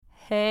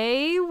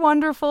Hey,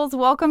 wonderfuls.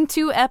 Welcome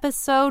to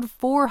episode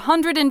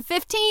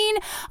 415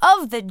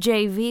 of the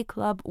JV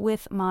Club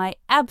with my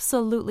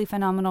absolutely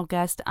phenomenal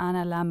guest,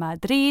 Ana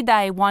LaMadrid.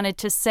 I wanted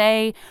to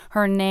say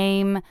her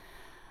name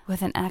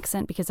with an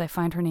accent because I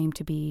find her name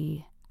to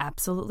be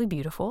absolutely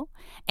beautiful,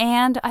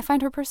 and I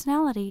find her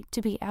personality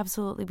to be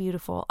absolutely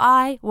beautiful.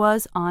 I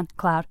was on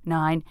cloud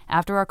nine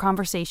after our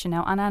conversation.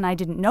 Now, Anna and I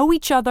didn't know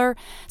each other,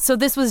 so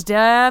this was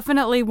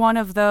definitely one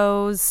of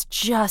those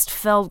just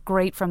felt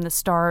great from the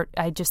start.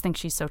 I just think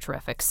she's so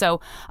terrific. So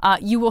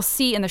you will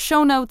see in the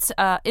show notes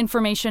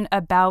information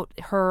about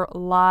her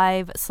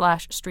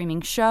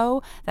live/streaming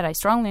show that I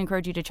strongly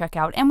encourage you to check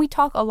out, and we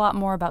talk a lot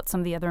more about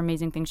some of the other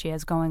amazing things she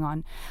has going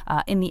on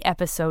in the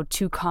episode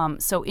to come.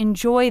 So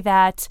enjoy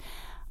that.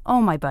 Oh,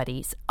 my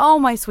buddies. Oh,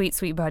 my sweet,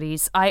 sweet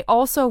buddies. I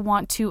also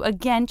want to,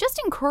 again, just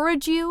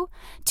encourage you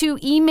to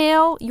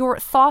email your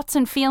thoughts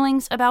and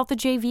feelings about the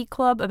JV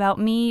Club, about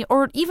me,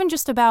 or even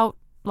just about,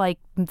 like,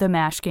 the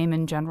MASH game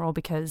in general,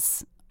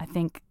 because I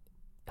think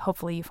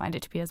hopefully you find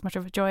it to be as much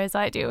of a joy as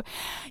I do.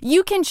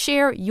 You can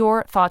share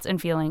your thoughts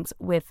and feelings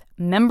with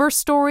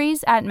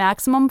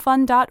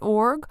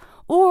memberstories@MaximumFun.org,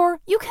 or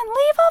you can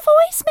leave a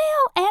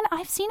voicemail. And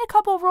I've seen a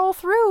couple roll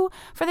through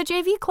for the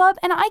JV Club,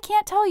 and I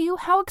can't tell you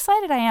how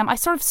excited I am. I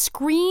sort of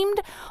screamed,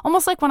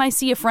 almost like when I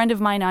see a friend of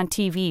mine on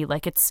TV,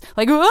 like it's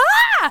like,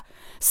 ah!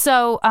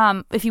 So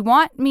if you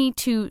want me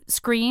to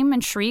scream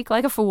and shriek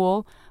like a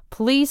fool,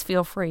 please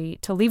feel free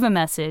to leave a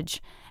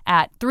message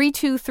at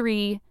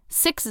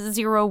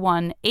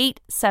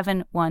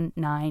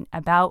 323-601-8719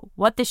 about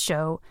what the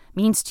show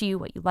means to you,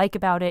 what you like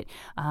about it,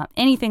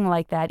 anything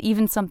like that,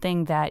 even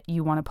something that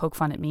you want to poke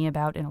fun at me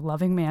about in a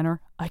loving manner.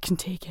 I can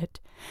take it.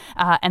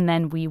 And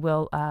then we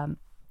will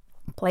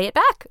play it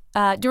back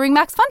during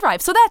Max Fun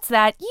Drive. So that's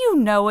that. You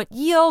know it.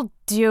 You'll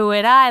do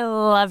it. I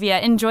love you.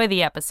 Enjoy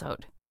the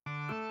episode.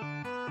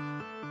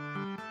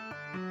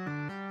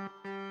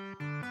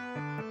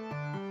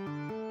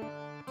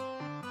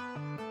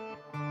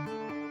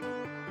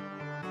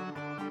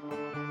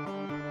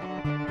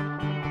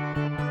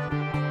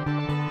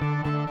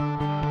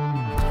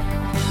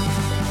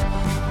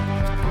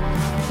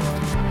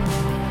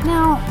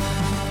 Now,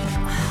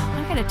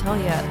 I gotta tell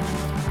you,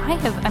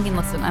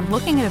 listen, I'm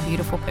looking at a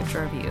beautiful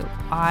picture of you.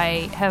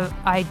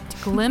 I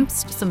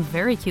glimpsed some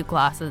very cute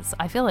glasses.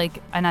 I feel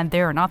like, and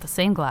they are not the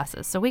same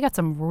glasses, so we got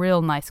some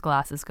real nice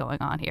glasses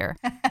going on here.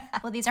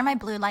 Well, these are my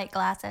blue light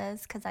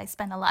glasses because I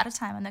spend a lot of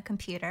time on the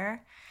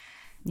computer.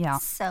 Yeah.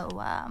 So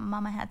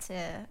Mama had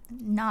to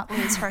not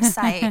lose her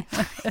sight.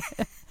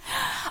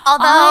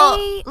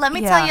 Although, let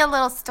me tell you a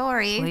little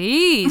story.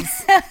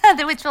 Please.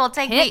 Which will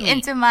take me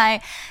into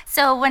my...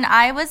 So when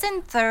I was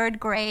in third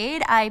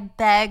grade, I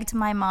begged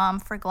my mom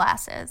for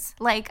glasses.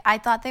 Like, I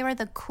thought they were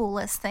the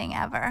coolest thing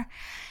ever.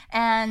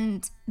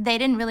 And they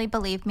didn't really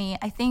believe me.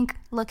 I think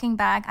looking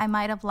back, I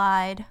might have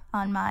lied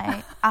on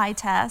my eye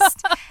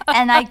test.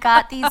 And I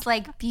got these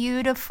like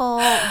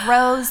beautiful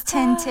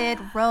rose-tinted,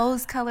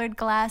 rose-colored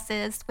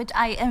glasses, which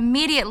I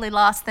immediately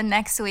lost the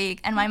next week.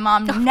 And my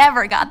mom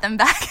never got them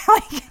back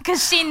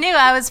because she knew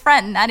I was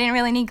fronting. I didn't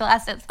really need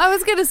glasses. I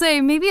was going to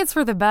say, maybe it's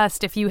for the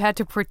best if you had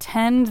to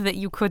pretend that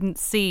you couldn't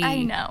see.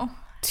 I know.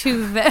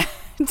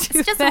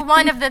 It's just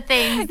one of the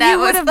things that you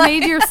would have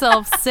made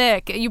yourself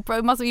sick. You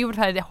would have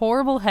had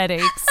horrible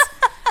headaches.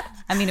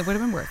 I mean, it would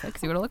have been worth it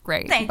because you would have looked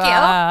great. Thank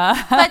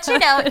you. But, you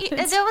know, it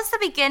was the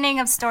beginning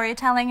of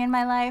storytelling in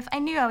my life. I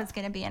knew I was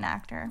going to be an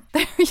actor.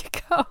 There you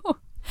go.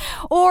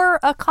 Or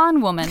a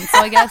con woman. So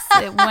I guess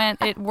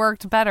it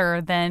worked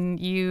better than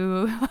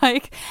you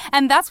like.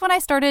 And that's when I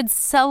started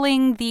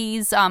selling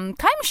these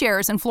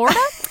timeshares in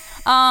Florida.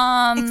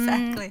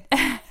 Exactly.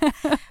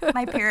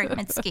 My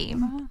pyramid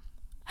scheme.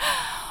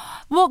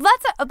 Well,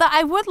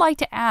 I would like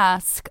to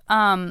ask,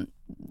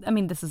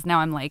 this is now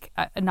I'm like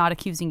not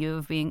accusing you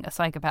of being a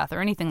psychopath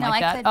or anything like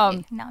that. No, I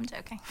could be. No, I'm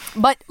joking.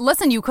 But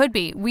listen, you could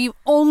be. We've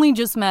only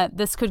just met.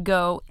 This could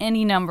go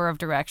any number of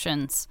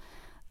directions.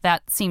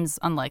 That seems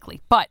unlikely.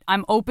 But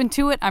I'm open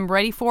to it. I'm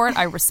ready for it.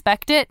 I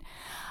respect it.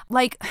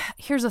 Like,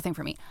 here's the thing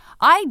for me.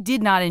 I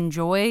did not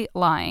enjoy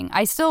lying.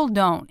 I still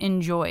don't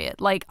enjoy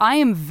it. Like, I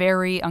am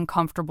very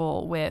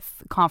uncomfortable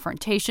with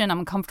confrontation. I'm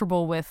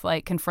uncomfortable with,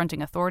 like,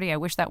 confronting authority. I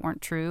wish that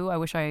weren't true. I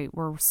wish I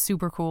were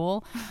super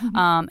cool.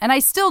 And I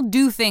still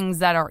do things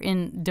that are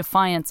in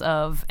defiance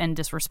of and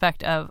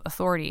disrespect of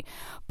authority.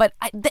 But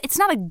it's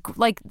not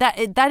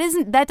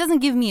that doesn't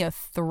give me a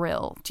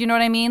thrill. Do you know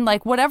what I mean?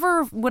 Like,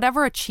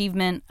 whatever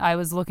achievement I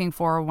was looking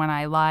for when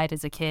I lied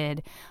as a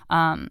kid,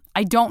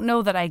 I don't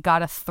know that I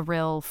got a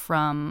thrill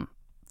from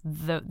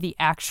the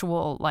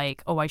actual,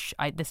 like,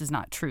 this is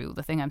not true.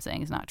 The thing I'm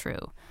saying is not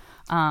true.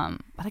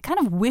 But I kind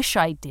of wish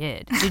I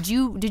did. Did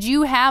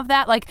you have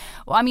that? Like,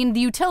 I mean,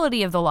 the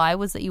utility of the lie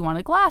was that you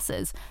wanted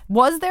glasses.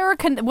 Was there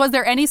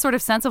any sort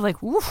of sense of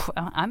like, oof,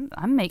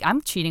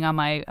 I'm cheating on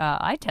my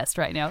eye test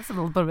right now? It's a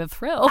little bit of a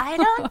thrill.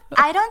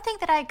 I don't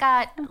think that I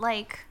got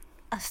like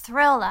a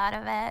thrill out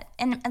of it.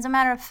 And as a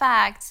matter of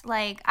fact,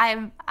 like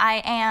I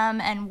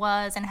am and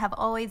was and have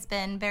always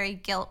been very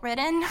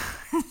guilt-ridden.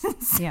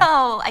 So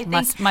I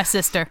think my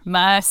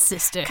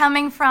sister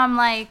coming from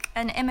like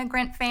an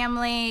immigrant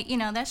family, you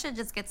know, that shit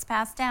just gets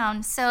passed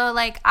down. So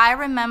like I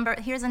remember,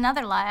 here's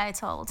another lie I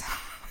told.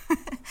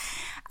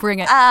 Bring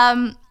it.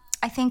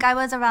 I think I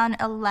was around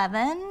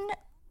 11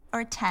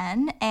 or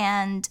 10,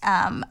 and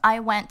I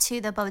went to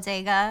the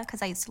bodega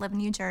because I used to live in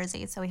New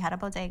Jersey, so we had a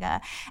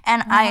bodega,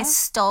 and I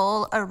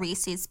stole a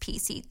Reese's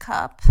Pieces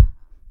cup.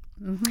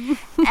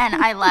 Mm-hmm. And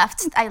I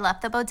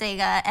left the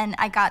bodega, and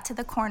I got to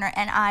the corner,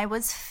 and I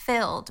was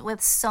filled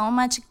with so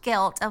much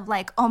guilt of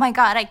like, oh my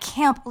God, I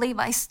can't believe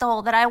I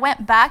stole, that I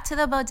went back to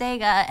the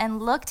bodega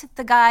and looked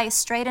the guy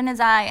straight in his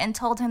eye and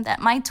told him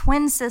that my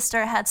twin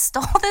sister had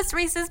stole this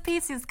Reese's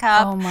Pieces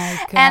cup. Oh my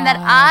God. And that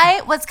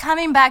I was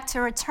coming back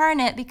to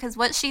return it because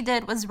what she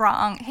did was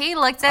wrong. He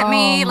looked at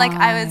me like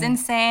I was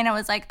insane. I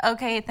was like,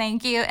 okay,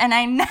 thank you. And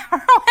I never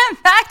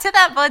went back to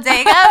that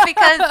bodega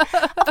because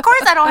of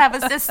course I don't have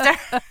a sister.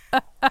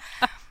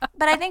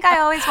 But I think I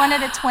always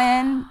wanted a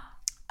twin.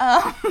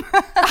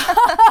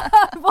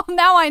 Well,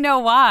 now I know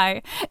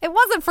why. It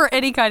wasn't for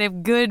any kind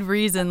of good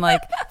reason,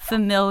 like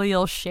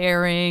familial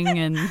sharing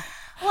and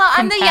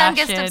I'm compassion. the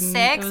youngest of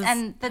six,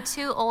 and the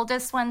two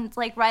oldest ones,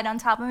 like right on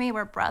top of me,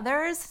 were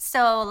brothers.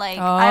 So, like,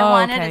 I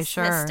wanted a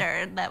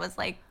sister that was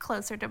like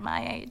closer to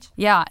my age.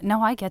 Yeah,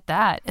 no, I get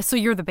that. So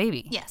you're the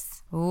baby.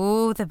 Yes.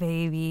 Ooh, the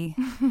baby.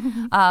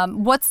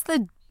 What's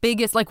the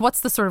biggest, like,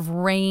 what's the sort of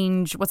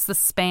range, what's the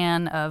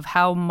span of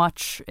how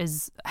much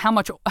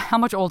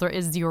older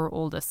is your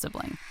oldest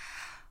sibling?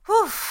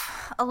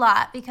 A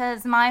lot,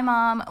 because my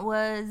mom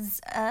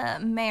was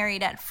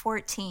married at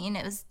 14.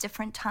 It was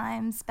different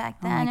times back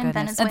then in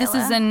Venezuela. This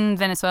is in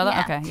Venezuela?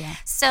 Yeah. Okay, yeah.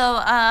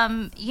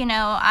 So, you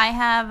know, I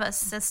have a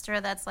sister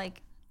that's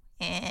like,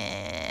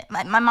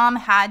 my mom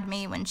had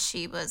me when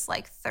she was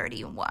like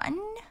 31.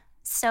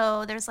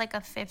 So there's like a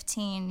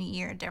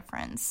 15-year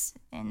difference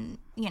in,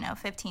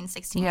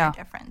 16-year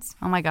difference.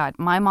 Oh my God.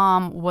 My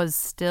mom was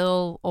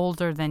still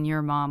older than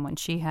your mom when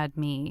she had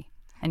me,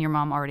 and your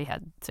mom already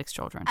had 6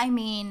 children. I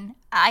mean,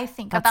 I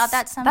think about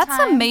that sometimes.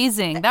 That's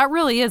amazing. That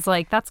really is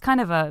like, that's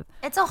kind of a...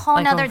 It's a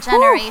whole nother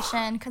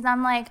generation, because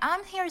I'm like,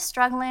 I'm here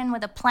struggling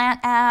with a plant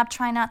app,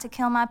 trying not to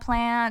kill my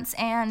plants,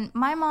 and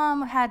my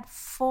mom had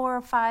 4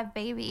 or 5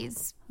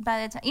 babies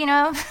by the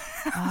time,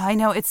 I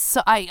know. It's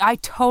so, I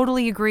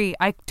totally agree.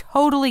 I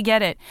totally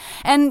get it.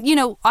 And,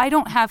 I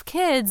don't have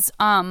kids.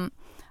 I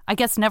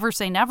guess never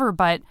say never,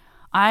 but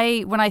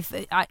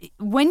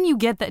when you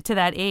get to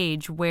that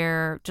age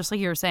where, just like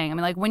you were saying, I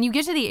mean, like when you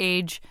get to the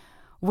age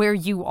where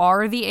you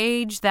are the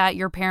age that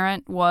your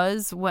parent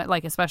was,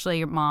 like especially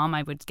your mom,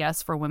 I would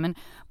guess for women,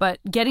 but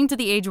getting to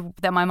the age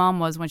that my mom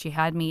was when she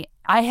had me,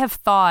 I have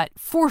thought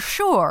for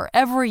sure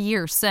every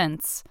year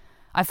since,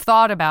 I've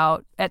thought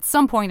about at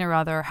some point or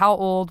other, how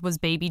old was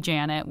baby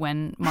Janet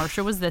when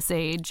Marcia was this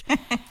age?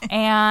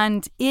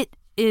 And it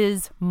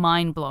is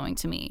mind-blowing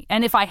to me.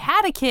 And if I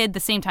had a kid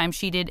the same time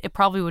she did, it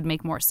probably would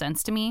make more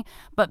sense to me.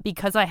 But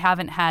because I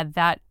haven't had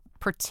that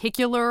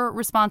particular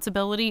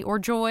responsibility or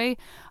joy,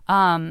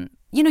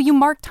 you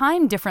mark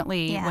time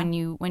differently when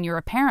you're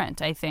a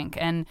parent, I think,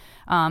 and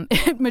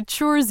it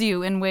matures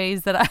you in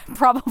ways that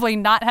probably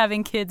not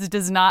having kids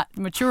does not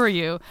mature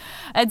you.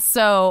 And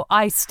so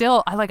I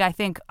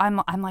think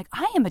I'm like,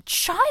 I am a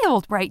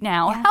child right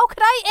now. Yeah. How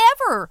could I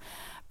ever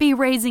be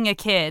raising a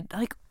kid?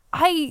 Like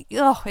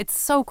it's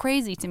so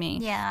crazy to me.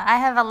 Yeah, I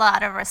have a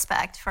lot of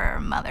respect for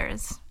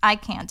mothers. I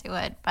can't do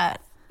it, but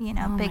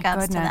big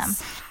ups to them.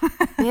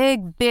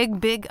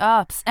 big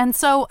ups.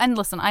 And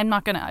listen,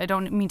 I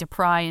don't mean to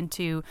pry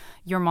into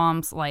your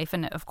mom's life.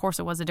 And of course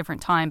it was a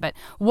different time, but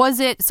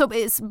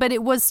but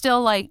it was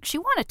still like she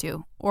wanted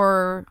to,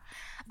 or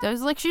it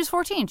was like she was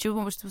 14.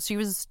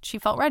 She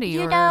felt ready.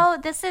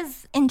 This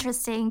is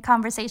interesting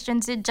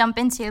conversation to jump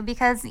into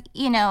because,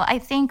 I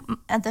think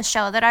the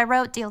show that I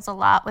wrote deals a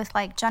lot with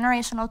like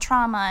generational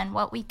trauma and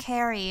what we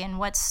carry and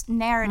what's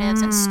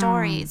narratives and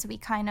stories we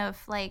kind of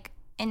like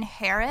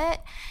inherit.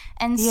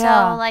 And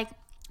so like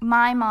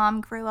my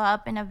mom grew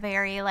up in a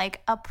very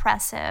like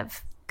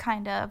oppressive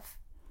kind of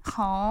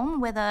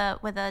home with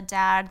a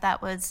dad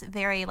that was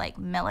very like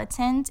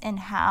militant in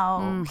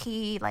how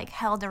he like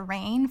held a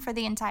reign for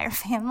the entire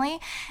family.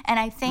 And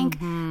I think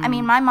I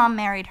mean my mom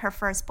married her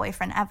first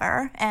boyfriend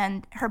ever,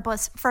 and her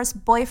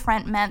first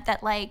boyfriend meant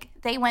that like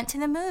they went to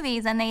the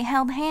movies and they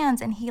held hands,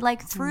 and he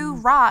like threw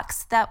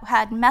rocks that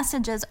had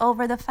messages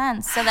over the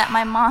fence so that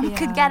my mom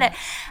could get it.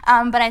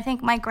 But I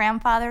think my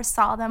grandfather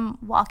saw them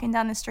walking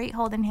down the street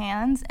holding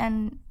hands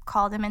and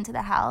called him into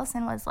the house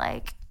and was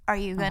like, are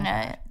you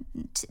gonna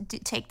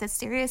take this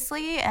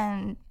seriously?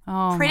 And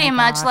pretty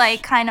much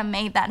like kind of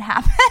made that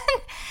happen.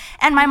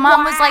 And my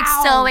mom was like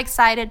so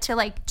excited to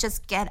like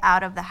just get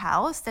out of the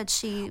house that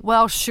she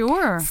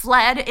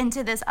fled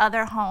into this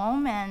other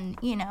home. And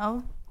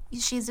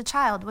she's a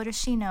child, what does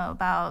she know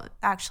about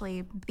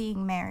actually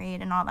being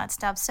married and all that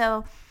stuff?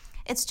 So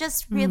it's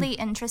just really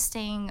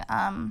interesting.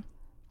 I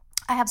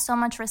have so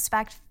much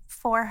respect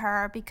for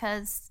her,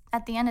 because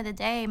at the end of the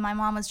day, my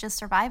mom was just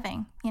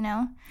surviving,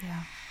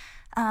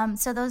 Yeah.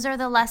 So those are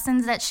the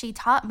lessons that she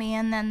taught me.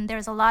 And then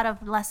there's a lot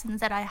of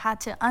lessons that I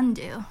had to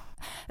undo.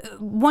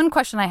 One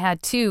question I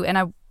had too, and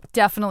I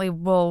definitely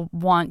will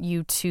want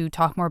you to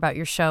talk more about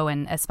your show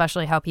and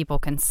especially how people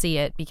can see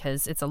it,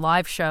 because it's a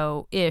live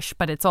show-ish,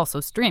 but it's also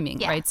streaming,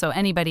 right? So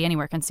anybody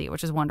anywhere can see it,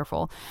 which is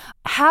wonderful.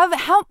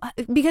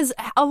 Because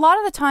a lot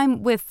of the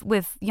time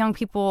with young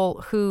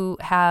people who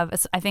have,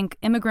 I think,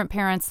 immigrant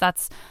parents,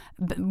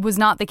 was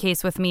not the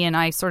case with me, and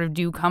I sort of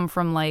do come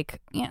from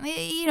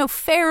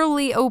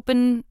fairly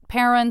open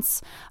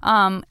parents.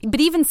 But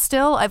even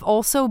still, I've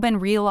also been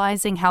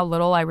realizing how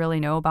little I really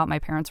know about my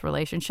parents'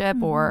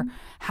 relationship, or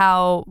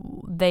how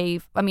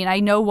I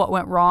know what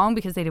went wrong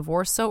because they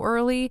divorced so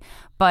early.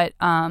 But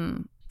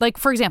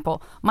for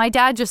example, my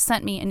dad just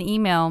sent me an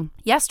email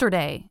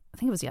yesterday, I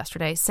think it was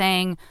yesterday,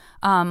 saying,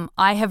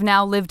 I have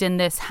now lived in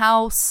this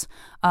house,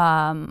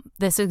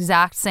 this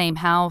exact same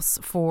house,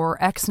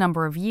 for X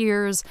number of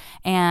years,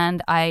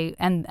 and I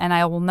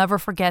will never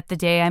forget the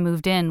day I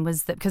moved in,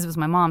 because it was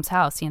my mom's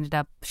house.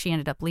 She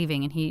ended up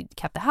leaving, and he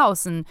kept the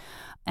house, and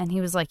he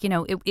was like,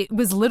 it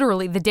was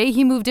literally the day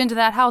he moved into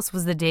that house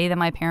was the day that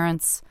my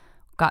parents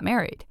got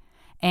married.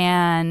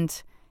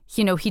 And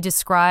he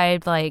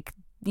described the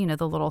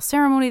little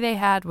ceremony they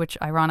had, which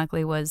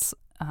ironically was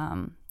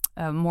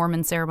a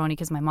Mormon ceremony,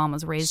 because my mom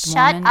was raised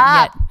Mormon. Shut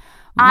up. Yet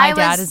my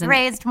dad was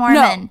raised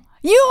Mormon.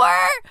 No, you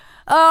were?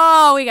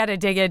 Oh, we got to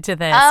dig into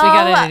this. Oh, we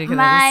got to dig into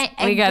my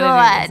this. We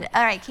God.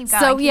 All right, keep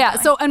going. So, keep going.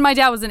 So, and my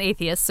dad was an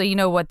atheist, so you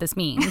know what this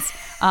means.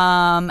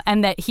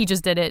 And that he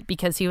just did it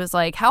because he was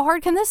like, how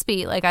hard can this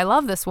be? I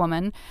love this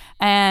woman.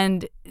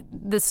 And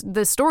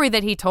the story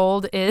that he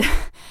told is,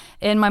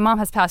 and my mom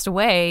has passed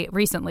away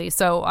recently,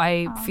 so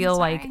I feel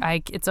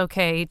like it's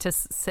okay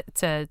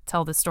to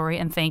tell this story,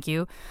 and thank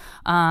you.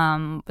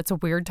 It's a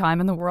weird time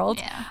in the world.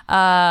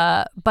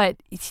 Yeah. But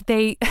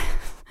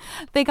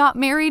they got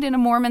married in a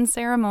Mormon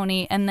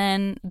ceremony, and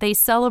then they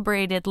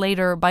celebrated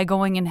later by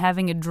going and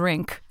having a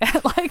drink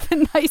at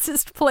the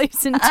nicest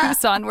place in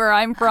Tucson, where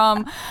I'm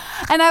from.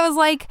 And I was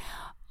like,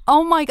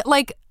 oh my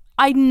God,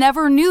 I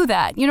never knew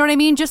that. You know what I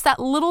mean? Just that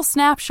little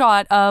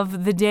snapshot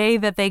of the day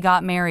that they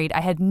got married.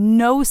 I had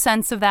no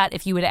sense of that.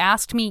 If you had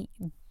asked me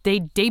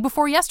day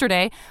before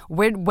yesterday,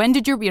 when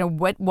did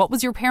what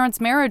was your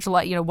parents' marriage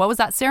like? What was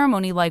that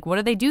ceremony like? What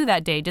did they do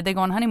that day? Did they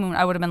go on honeymoon?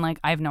 I would have been like,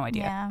 I have no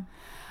idea. Yeah.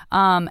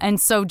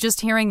 And so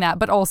just hearing that,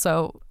 but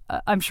also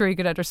I'm sure you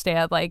could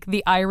understand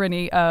the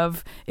irony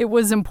of it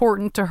was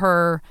important to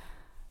her.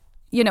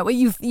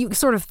 You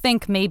sort of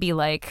think maybe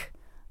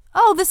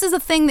oh, this is a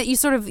thing that you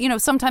sort of,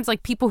 sometimes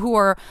people who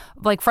are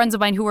friends of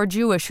mine who are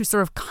Jewish, who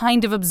sort of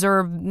kind of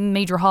observe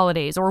major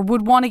holidays or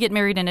would want to get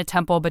married in a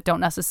temple, but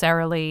don't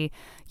necessarily,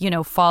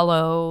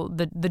 follow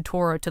the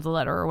Torah to the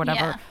letter or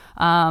whatever.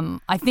 Yeah.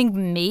 I think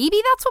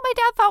maybe that's what my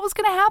dad thought was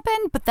going to happen,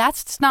 but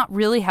that's just not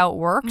really how it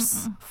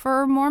works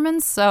for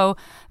Mormons. So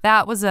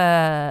that was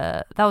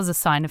a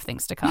sign of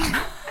things to come.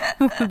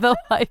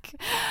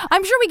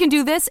 I'm sure we can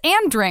do this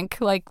and drink.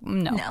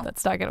 No,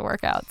 that's not going to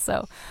work out.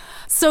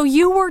 So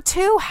you were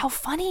too. How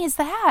funny is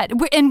that?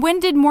 And when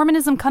did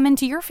Mormonism come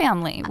into your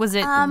family? Was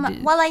it?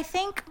 Well, I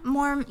think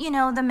more,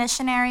 the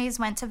missionaries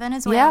went to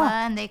Venezuela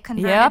and they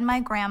converted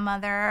my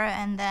grandmother,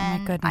 and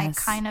then I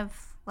kind of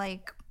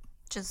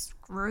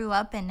just grew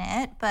up in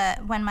it.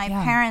 But when my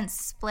parents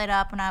split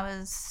up when I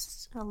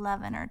was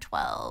 11 or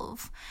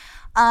 12,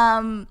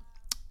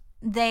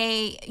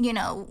 they,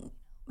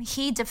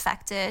 he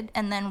defected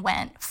and then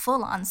went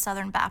full on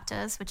Southern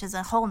Baptist, which is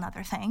a whole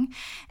nother thing.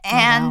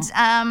 And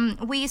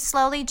we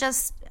slowly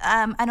just,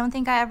 I don't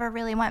think I ever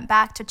really went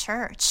back to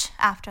church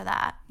after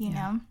that, you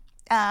know.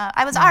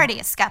 I was already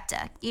a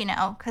skeptic,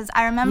 because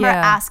I remember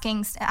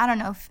asking, I don't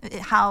know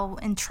how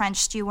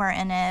entrenched you were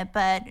in it,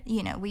 but,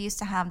 we used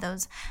to have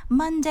those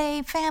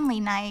Monday family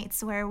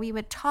nights where we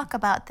would talk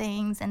about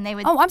things, and they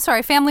would... Oh, I'm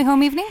sorry, family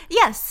home evening?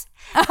 Yes.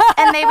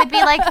 And they would be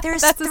like,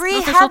 there's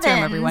three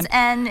heavens,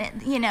 and,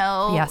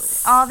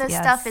 all this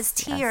stuff is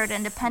tiered,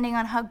 and depending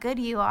on how good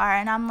you are,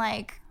 and I'm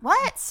like... What?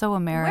 That's so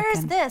American.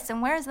 Where's this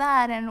and where's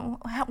that and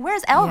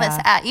where's Elvis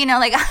at?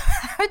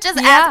 I would just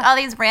ask all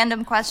these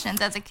random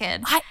questions as a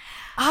kid.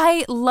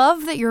 I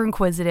love that you're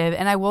inquisitive,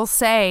 and I will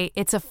say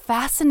it's a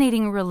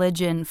fascinating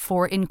religion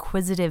for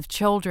inquisitive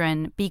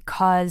children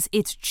because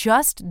it's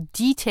just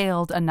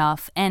detailed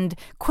enough and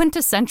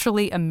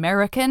quintessentially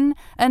American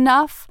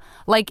enough,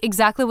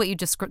 exactly what you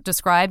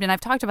described. And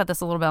I've talked about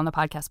this a little bit on the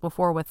podcast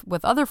before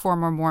with other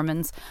former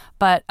Mormons,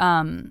 but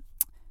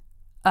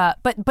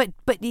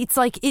it's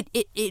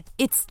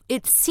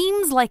it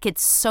seems like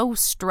it's so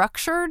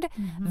structured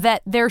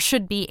that there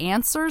should be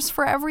answers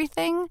for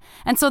everything,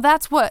 and so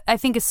that's what I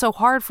think is so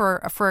hard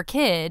for a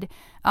kid.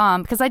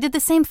 Because I did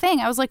the same thing.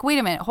 I was like, wait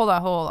a minute, hold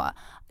on.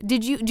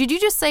 Did you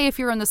just say if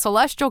you're in the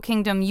celestial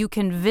kingdom you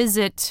can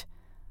visit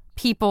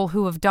people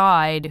who have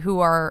died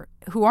who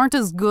aren't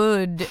as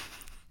good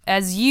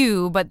as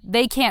you, but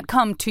they can't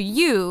come to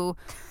you?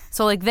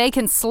 So like they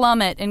can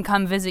slum it and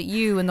come visit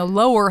you in the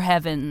lower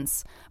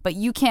heavens, but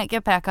you can't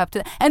get back up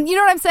to. And you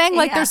know what I'm saying?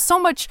 Like there's so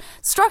much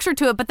structure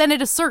to it, but then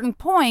at a certain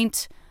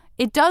point,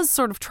 it does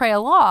sort of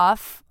trail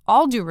off.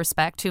 All due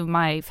respect to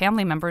my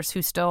family members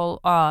who still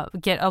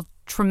get a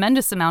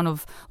tremendous amount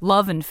of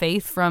love and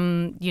faith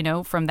from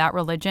that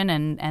religion,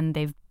 and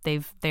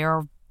they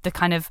are the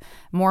kind of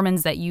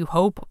Mormons that you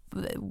hope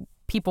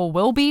people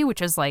will be,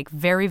 which is like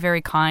very,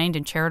 very kind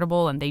and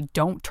charitable, and they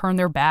don't turn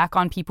their back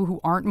on people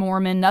who aren't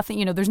Mormon.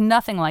 Nothing, there's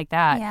nothing like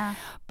that. Yeah.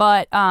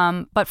 But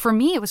for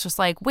me, it was just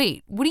like,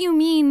 wait, what do you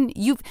mean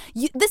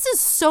this is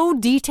so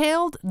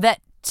detailed that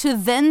to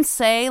then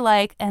say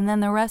like, and then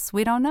the rest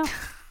we don't know.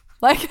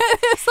 Like,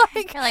 it's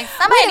like, you're like,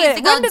 somebody needs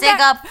to go dig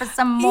up for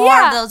some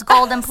more of those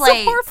golden plates.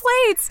 Some more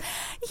plates.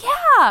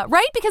 Yeah,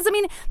 right? Because, I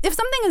mean, if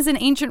something is an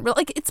ancient,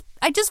 like,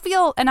 I just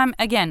feel, and I'm,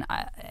 again,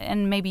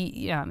 and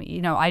maybe,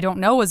 I don't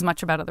know as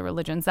much about other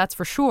religions, that's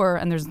for sure,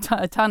 and there's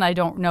a ton I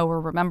don't know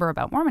or remember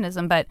about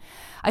Mormonism, but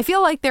I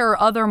feel like there are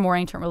other more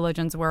ancient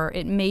religions where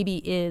it maybe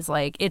is,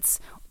 like,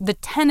 the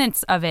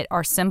tenets of it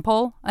are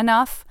simple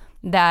enough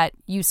that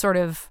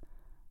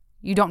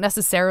you don't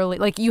necessarily,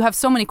 like, you have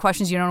so many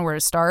questions you don't know where to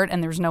start,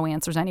 and there's no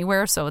answers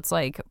anywhere, so it's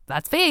like,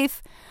 that's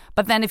faith.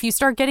 But then if you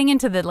start getting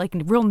into the, like,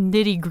 real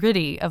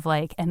nitty-gritty of,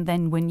 like, and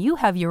then when you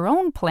have your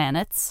own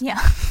planets,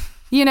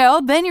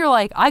 then you're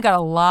like, I got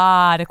a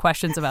lot of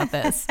questions about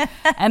this.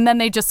 And then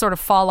they just sort of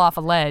fall off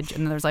a ledge,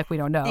 and there's like, we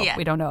don't know. Yeah.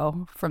 We don't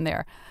know from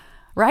there.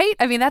 Right?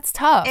 I mean, that's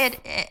tough.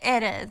 It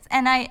is.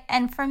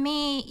 And for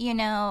me,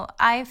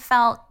 I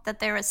felt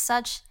that there was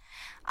such...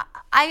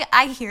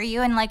 I hear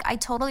you, and like I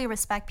totally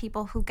respect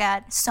people who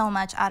get so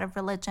much out of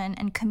religion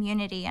and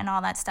community and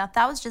all that stuff.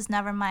 That was just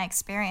never my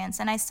experience,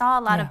 and I saw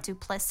a lot of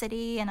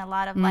duplicity and a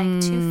lot of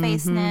like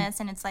two-facedness,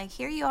 and it's like,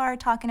 here you are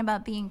talking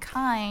about being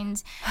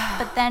kind,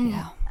 but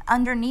then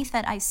underneath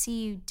it I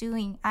see you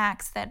doing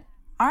acts that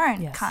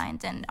aren't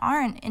kind and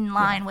aren't in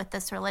line with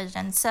this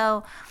religion.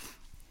 So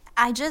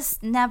I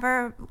just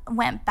never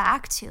went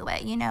back to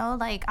it,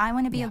 like I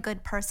want to be a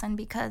good person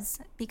because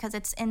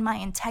it's in my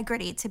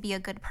integrity to be a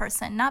good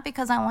person, not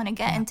because I want to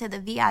get into the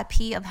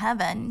VIP of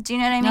heaven. Do you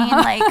know what I mean?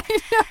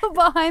 Like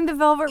behind the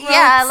velvet ropes.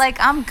 Yeah, like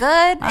I'm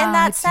good in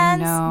that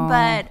sense.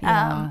 But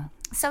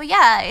so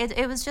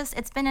it was just,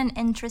 it's been an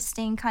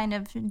interesting kind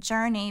of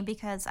journey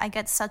because I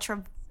get such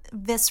a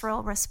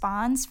visceral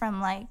response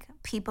from like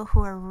people who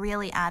are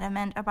really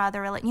adamant about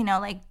their like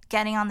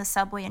getting on the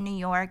subway in New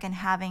York and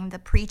having the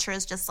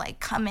preachers just like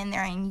come in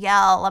there and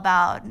yell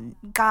about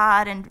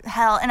God and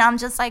hell, and I'm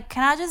just like,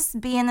 can I just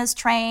be in this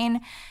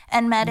train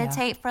and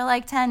meditate for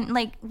like 10,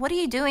 like what are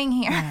you doing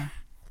here?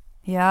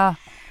 Yeah,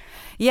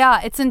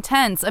 it's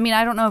intense. I mean,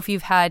 I don't know if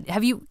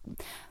have you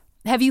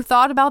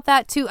thought about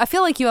that too? I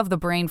feel like you have the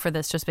brain for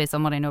this just based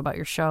on what I know about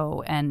your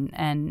show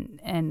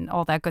and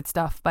all that good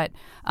stuff, but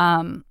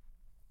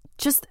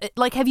just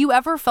like, have you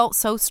ever felt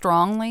so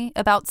strongly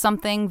about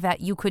something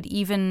that you could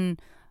even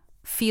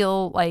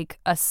feel like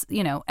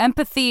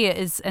empathy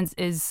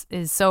is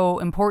so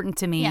important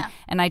to me,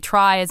 and I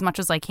try as much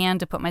as I can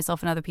to put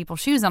myself in other people's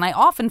shoes, and I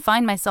often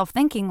find myself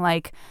thinking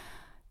like,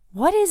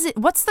 what is it?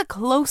 What's the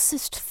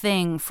closest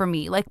thing for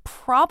me? Like,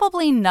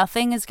 probably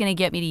nothing is going to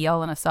get me to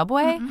yell in a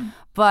subway,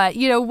 but,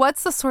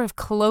 what's the sort of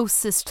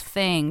closest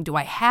thing? Do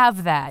I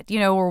have that?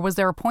 Or was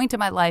there a point in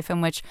my life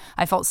in which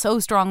I felt so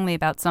strongly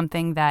about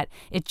something that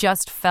it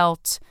just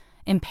felt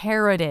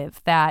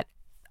imperative that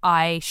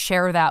I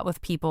share that with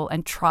people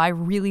and try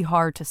really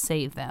hard to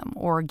save them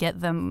or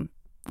get them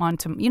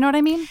onto, you know what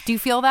I mean? Do you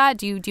feel that?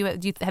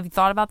 Have you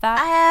thought about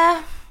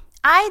that?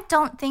 I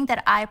don't think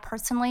that I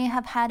personally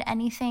have had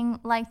anything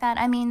like that.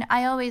 I mean,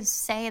 I always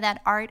say that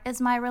art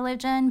is my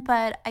religion,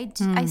 but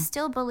I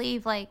still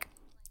believe like,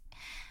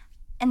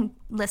 and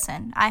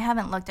listen, I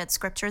haven't looked at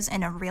scriptures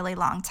in a really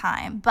long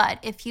time, but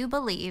if you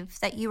believe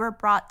that you were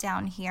brought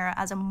down here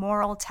as a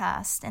moral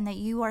test and that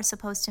you are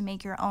supposed to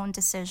make your own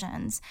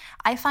decisions,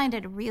 I find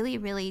it really,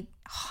 really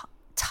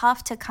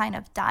tough to kind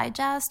of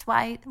digest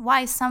why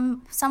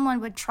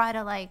someone would try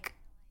to like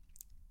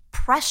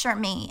pressure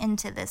me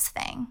into this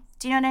thing.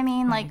 Do you know what I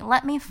mean? Like,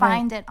 let me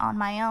find it on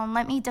my own.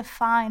 Let me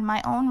define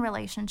my own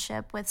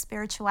relationship with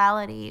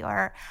spirituality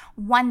or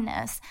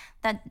oneness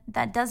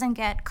that doesn't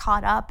get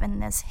caught up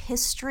in this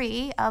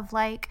history of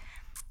like,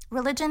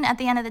 religion at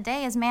the end of the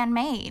day is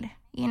man-made,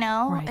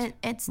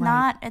 it's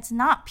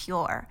not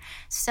pure.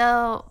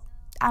 So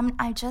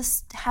I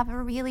just have a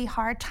really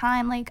hard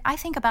time. Like, I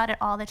think about it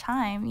all the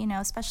time,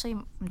 especially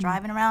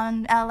driving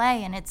around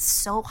LA and it's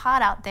so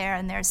hot out there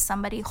and there's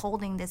somebody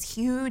holding this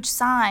huge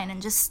sign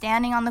and just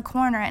standing on the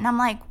corner. And I'm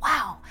like,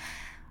 wow,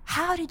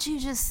 how did you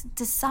just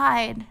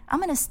decide I'm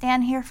going to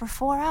stand here for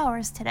 4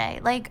 hours today?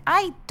 Like,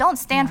 I don't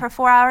stand for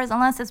 4 hours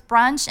unless it's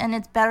brunch and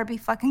it better be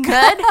fucking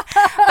good.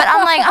 But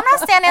I'm like, I'm not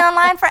standing in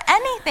line for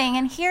anything.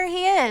 And here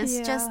he is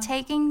just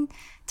taking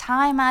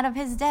time out of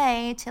his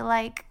day to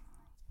like,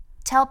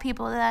 tell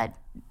people that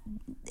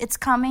it's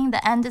coming,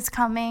 the end is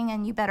coming,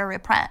 and you better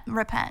repent,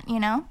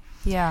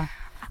 Yeah.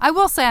 I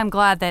will say I'm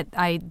glad that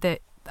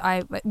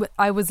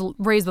I was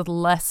raised with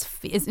less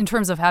in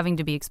terms of having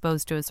to be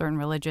exposed to a certain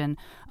religion.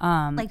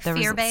 Like there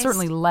fear-based? was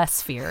certainly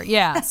less fear.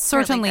 Yeah,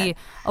 certainly really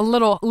a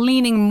little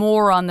leaning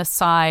more on the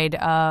side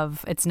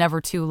of it's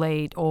never too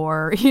late,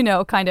 or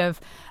kind of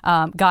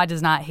God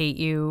does not hate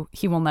you.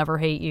 He will never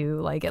hate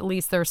you. Like at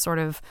least there's sort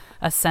of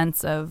a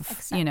sense of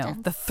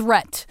acceptance. The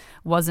threat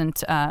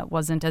wasn't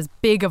as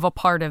big of a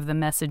part of the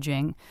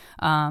messaging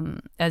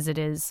as it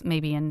is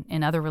maybe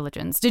in other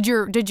religions. Did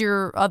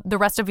the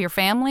rest of your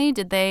family,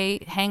 did they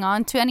hang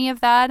on to any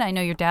of that? I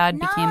know your dad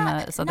became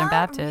a Southern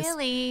Baptist. Not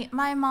really.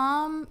 My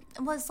mom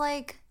was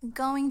like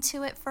going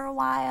to it for a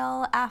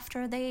while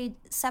after they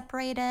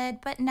separated,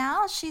 but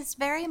now she's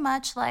very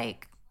much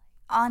like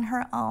on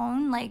her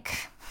own.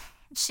 Like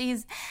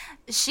she's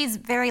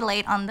very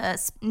late on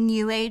this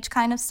new age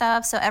kind of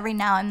stuff. So every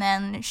now and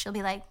then she'll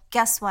be like,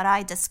 guess what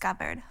I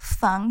discovered?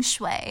 Feng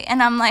shui.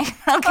 And I'm like,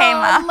 okay,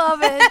 Mom. I love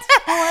it.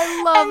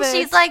 I love and it.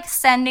 she's like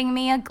sending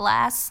me a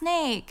glass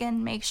snake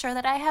and make sure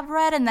that I have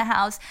red in the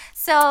house.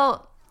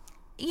 So,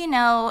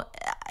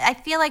 I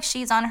feel like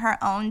she's on her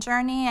own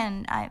journey.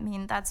 And I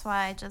mean, that's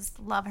why I just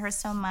love her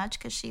so much,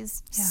 because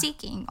she's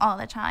seeking all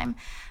the time.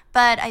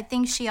 But I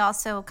think she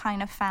also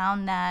kind of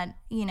found that,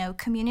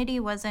 community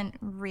wasn't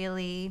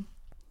really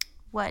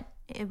what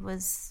it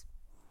was,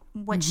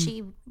 what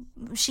she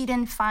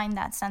didn't find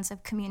that sense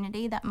of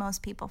community that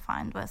most people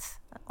find with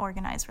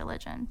organized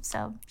religion.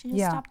 So she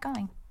just stopped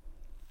going.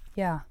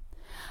 Yeah.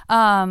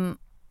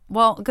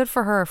 Well, good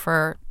for her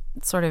for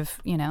sort of,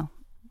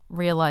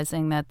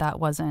 realizing that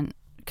wasn't,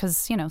 because,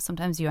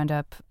 sometimes you end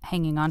up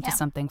hanging on to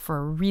something for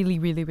a really,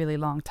 really, really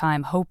long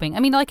time, hoping. I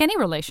mean, like any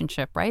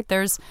relationship, right?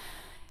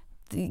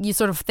 You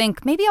sort of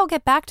think, maybe I'll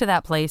get back to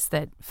that place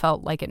that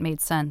felt like it made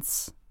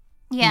sense.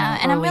 Yeah,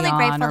 and I'm really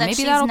grateful that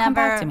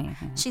me.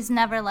 She's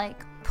never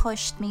like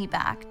pushed me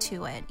back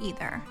to it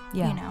either.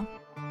 Yeah.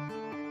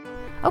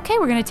 Okay,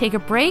 we're going to take a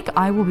break.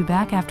 I will be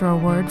back after a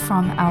word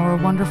from our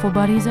wonderful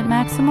buddies at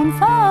Maximum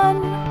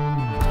Fun.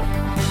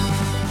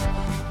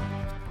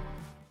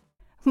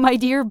 My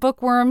dear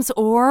bookworms,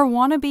 or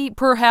wannabe,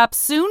 perhaps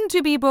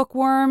soon-to-be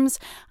bookworms,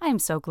 I am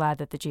so glad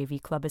that the JV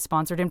Club is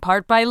sponsored in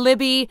part by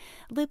Libby.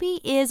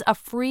 Libby is a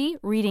free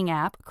reading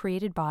app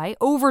created by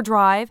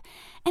Overdrive,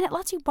 and it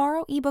lets you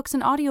borrow ebooks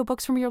and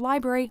audiobooks from your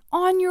library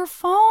on your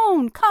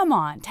phone. Come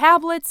on,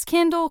 tablets,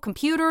 Kindle,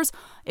 computers.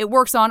 It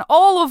works on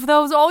all of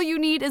those. All you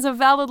need is a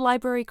valid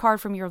library card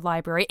from your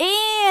library.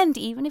 And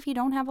even if you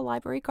don't have a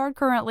library card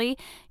currently,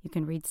 you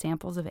can read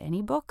samples of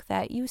any book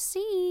that you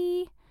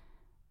see.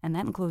 And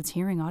that includes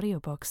hearing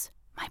audiobooks,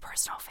 my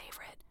personal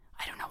favorite.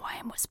 I don't know why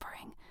I'm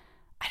whispering.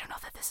 I don't know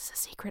that this is a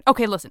secret.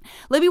 Okay, listen.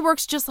 Libby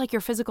works just like your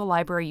physical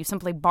library. You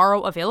simply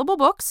borrow available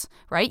books,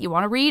 right? You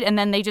want to read, and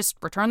then they just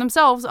return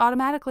themselves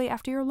automatically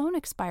after your loan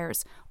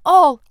expires.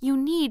 All you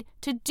need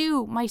to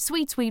do, my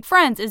sweet, sweet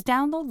friends, is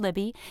download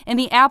Libby in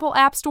the Apple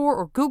App Store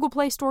or Google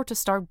Play Store to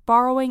start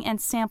borrowing and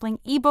sampling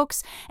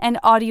ebooks and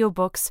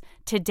audiobooks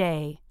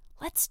today.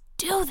 Let's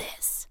do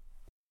this.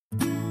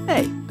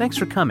 Hey, thanks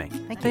for coming.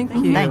 Thank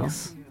you.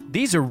 Thanks.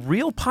 These are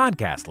real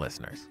podcast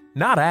listeners,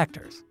 not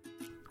actors.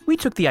 We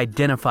took the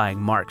identifying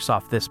marks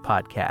off this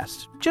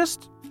podcast.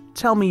 Just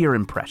tell me your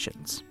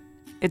impressions.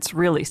 It's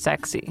really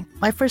sexy.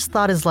 My first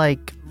thought is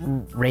like,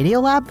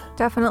 Radiolab?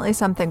 Definitely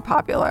something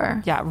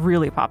popular. Yeah,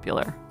 really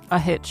popular. A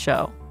hit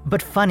show.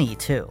 But funny,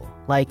 too.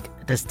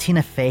 Like, does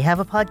Tina Fey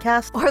have a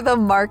podcast? Or the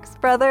Marx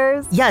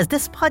Brothers? Yeah, is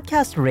this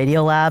podcast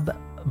Radiolab,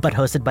 but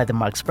hosted by the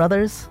Marx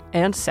Brothers?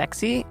 And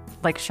sexy,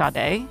 like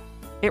Sade.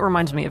 It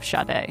reminds me of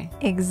Sade.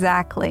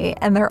 Exactly.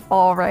 And they're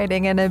all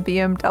riding in a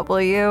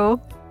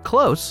BMW.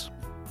 Close,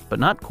 but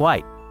not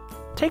quite.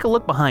 Take a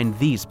look behind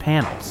these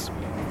panels.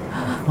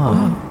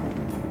 Whoa.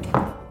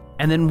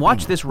 And then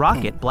watch this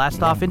rocket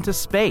blast off into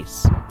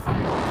space.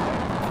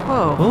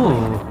 Whoa.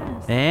 Ooh.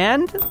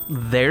 And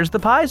there's the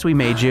pies we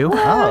made you.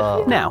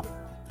 Oh. Now,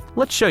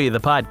 let's show you the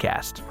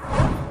podcast.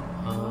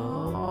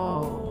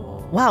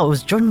 Wow, it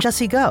was Jordan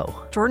Jesse Go.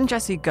 Jordan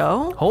Jesse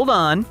Go? Hold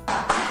on.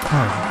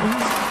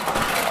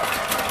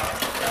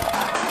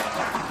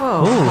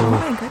 Whoa. Ooh. Oh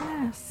my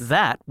goodness.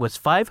 That was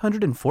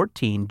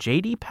 514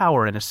 J.D.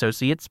 Power and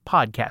Associates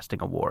Podcasting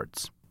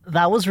Awards.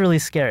 That was really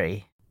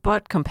scary.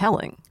 But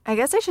compelling. I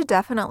guess I should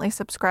definitely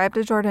subscribe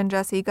to Jordan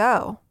Jesse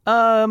Go.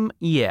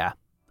 Yeah,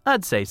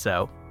 I'd say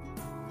so.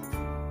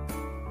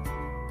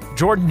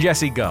 Jordan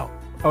Jesse Go,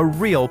 a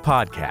real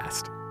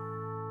podcast.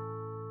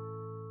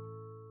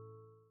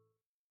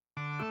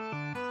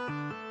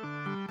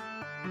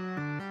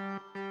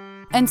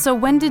 And so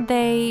when did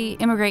they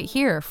immigrate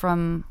here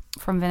from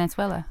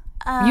Venezuela?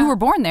 You were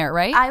born there,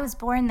 right? I was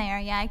born there.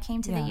 Yeah, I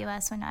came to the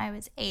U.S. when I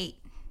was 8.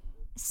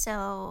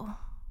 So,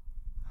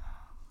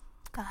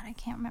 God, I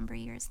can't remember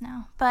years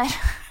now. But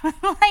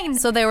like,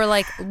 so they were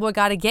like, we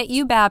got to get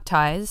you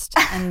baptized,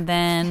 and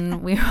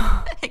then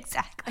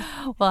exactly.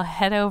 We'll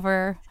head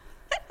over.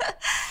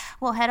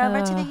 We'll head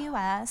over to the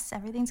U.S.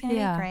 Everything's going to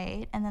Yeah. be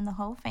great. And then the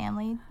whole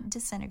family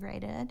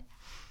disintegrated.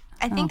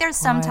 I think there's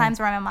some times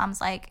where my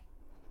mom's like,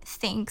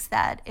 thinks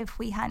that if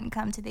we hadn't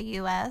come to the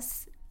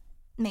U.S.,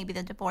 maybe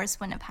the divorce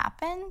wouldn't have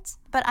happened,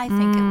 but I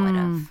think it would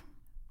have.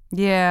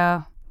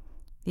 Yeah.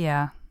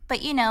 Yeah.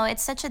 But, you know,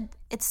 it's such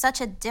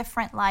a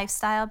different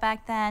lifestyle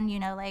back then. You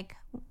know, like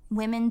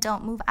women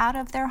don't move out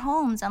of their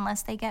homes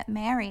unless they get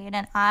married.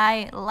 And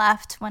I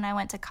left when I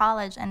went to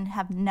college and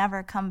have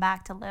never come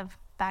back to live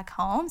back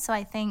home. So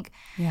I think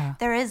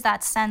there is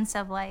that sense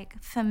of like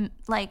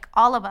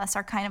all of us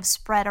are kind of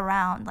spread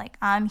around. Like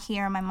I'm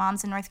here, my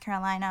mom's in North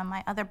Carolina,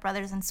 my other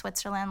brother's in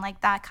Switzerland.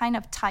 Like that kind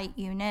of tight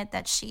unit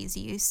that she's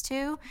used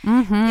to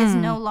is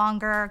no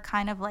longer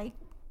kind of like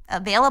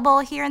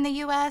available here in the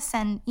U.S.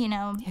 And, you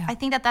know, I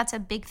think that that's a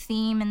big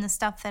theme in the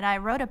stuff that I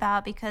wrote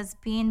about, because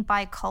being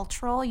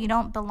bicultural, you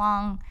don't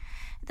belong.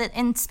 That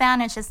in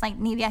Spanish, it's like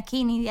ni de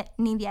aquí, ni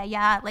de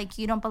allá. Like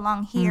you don't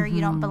belong here,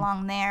 you don't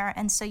belong there.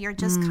 And so you're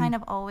just kind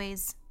of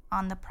always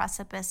on the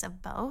precipice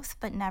of both,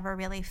 but never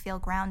really feel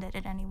grounded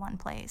at any one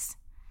place.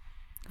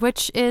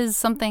 Which is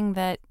something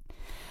that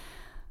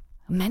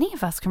many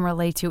of us can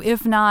relate to,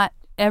 if not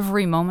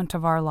every moment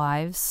of our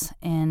lives,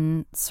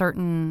 in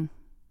certain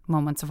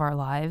moments of our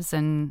lives.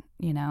 And,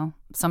 you know,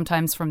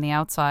 sometimes from the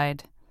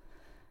outside,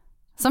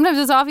 sometimes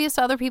it's obvious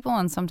to other people,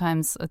 and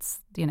sometimes it's,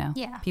 you know,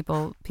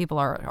 people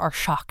are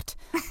shocked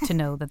to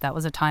know that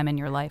was a time in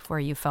your life where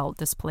you felt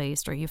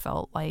displaced or you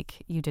felt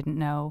like you didn't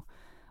know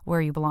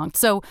where you belonged.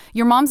 So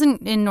your mom's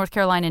in North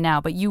Carolina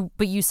now, but you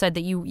said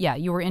that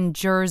you were in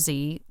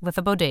Jersey with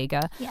a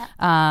bodega. Yeah.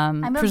 I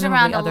moved presumably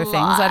around other a things.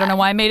 lot. I don't know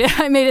why I made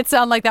it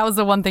sound like that was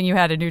the one thing you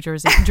had in New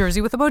Jersey.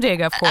 Jersey with a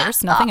bodega, of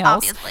course, nothing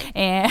else. Obviously.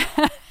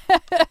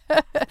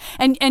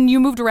 And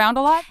you moved around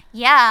a lot?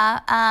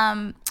 Yeah.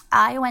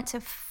 I went to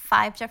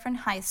 5 different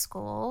high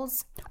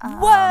schools.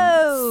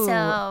 Whoa!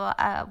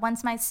 So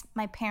once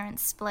my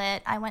parents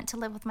split, I went to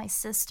live with my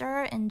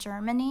sister in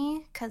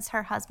Germany because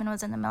her husband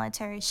was in the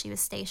military. She was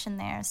stationed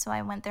there. So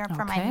I went there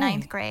for my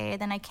 9th grade.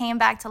 Then I came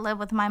back to live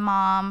with my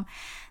mom,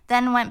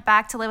 then went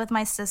back to live with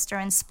my sister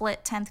and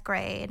split 10th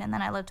grade. And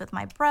then I lived with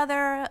my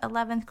brother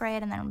 11th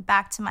grade, and then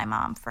back to my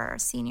mom for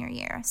senior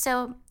year.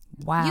 So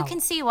you can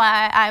see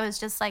why I was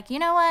just like, you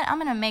know what? I'm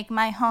going to make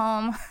my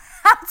home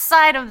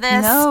outside of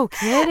this. No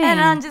kidding. And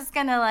I'm just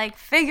going to like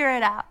figure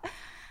it out.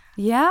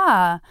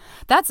 Yeah.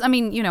 I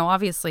mean, you know,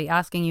 obviously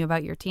asking you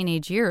about your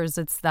teenage years,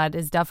 that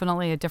is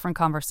definitely a different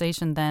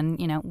conversation than,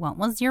 you know, what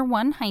was your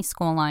one high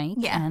school like?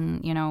 Yeah.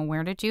 And, you know,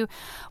 where did you,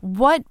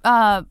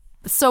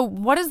 so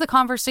what is the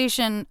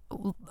conversation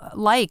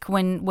like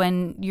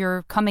when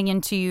you're coming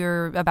into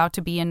you're about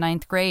to be in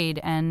 9th grade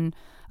and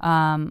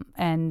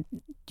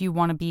you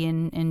want to be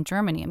in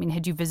Germany? I mean,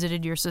 had you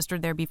visited your sister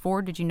there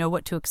before? Did you know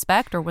what to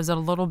expect, or was it a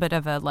little bit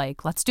of a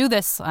like, let's do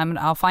this?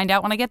 I'll find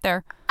out when I get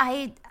there.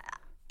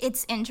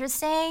 It's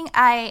interesting.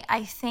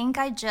 I think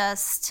I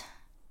just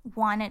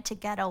wanted to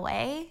get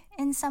away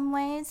in some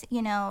ways,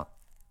 you know.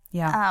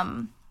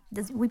 Yeah.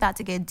 We about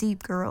to get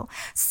deep, girl.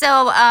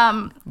 So,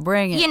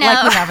 bring it. You know,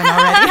 like we haven't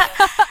already.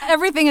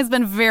 Everything has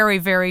been very,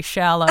 very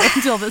shallow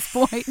until this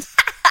point.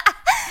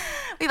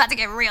 We about to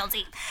get real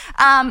deep.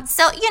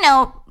 So, you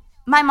know,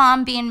 my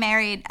mom being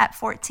married at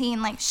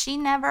 14, like she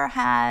never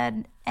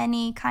had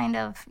any kind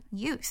of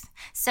youth.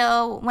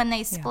 So when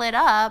they split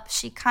up,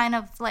 she kind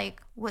of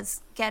like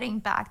was getting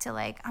back to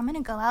like, I'm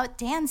going to go out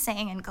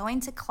dancing and going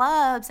to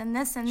clubs and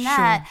this and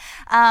that.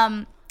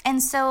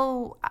 And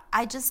so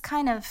I just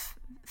kind of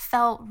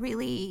felt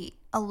really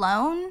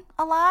alone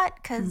a lot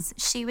because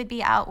she would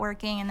be out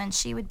working and then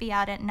she would be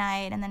out at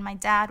night, and then my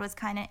dad was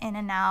kind of in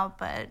and out,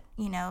 but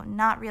you know,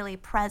 not really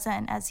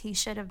present as he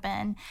should have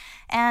been.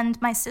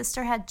 And my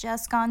sister had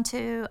just gone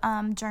to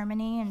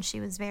Germany, and she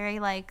was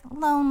very like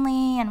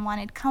lonely and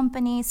wanted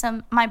company.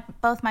 So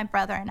both my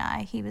brother and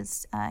I,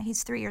 he's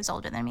 3 years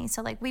older than me,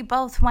 so like we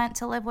both went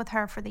to live with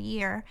her for the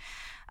year.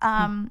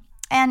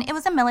 And it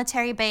was a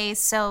military base,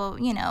 so,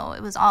 you know,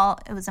 it was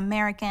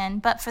American.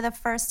 But for the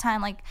first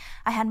time, like,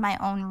 I had my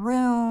own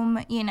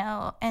room, you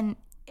know, and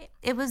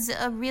it was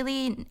a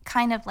really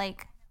kind of,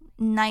 like,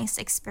 nice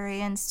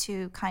experience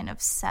to kind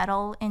of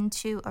settle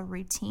into a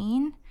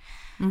routine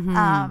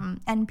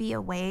and be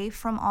away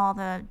from all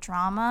the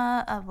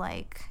drama of,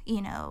 like,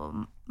 you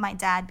know, my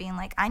dad being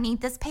like, I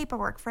need this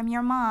paperwork from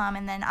your mom.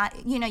 And then,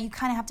 you know, you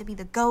kind of have to be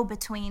the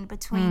go-between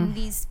between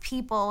these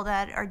people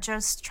that are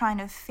just trying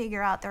to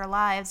figure out their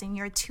lives, and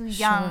you're too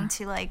young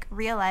to, like,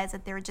 realize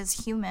that they're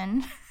just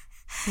human.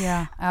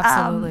 Yeah,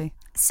 absolutely.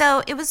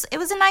 So it was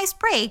a nice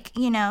break,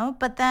 you know,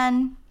 but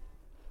then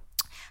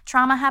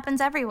trauma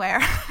happens everywhere.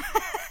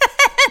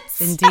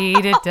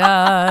 Indeed it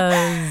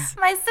does.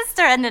 My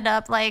sister ended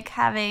up, like,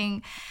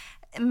 having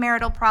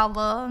marital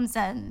problems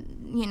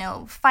and, you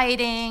know,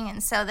 fighting,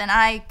 and so then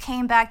I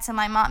came back to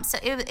my mom. So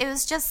it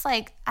was just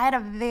like I had a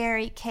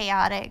very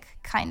chaotic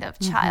kind of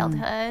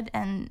childhood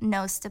and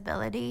no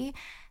stability.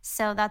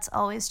 So that's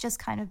always just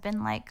kind of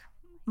been like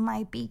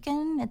my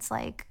beacon. It's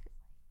like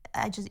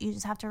you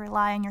just have to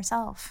rely on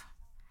yourself.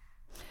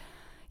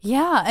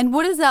 Yeah, and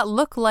what does that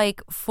look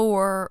like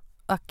for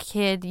a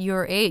kid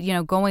your age,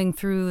 going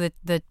through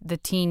the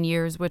teen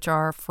years, which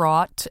are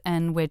fraught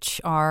and which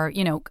are,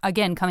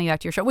 again, coming back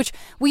to your show, which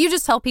will you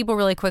just tell people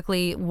really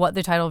quickly what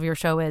the title of your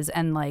show is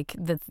and like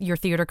your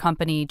theater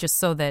company, just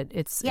so that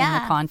it's in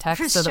the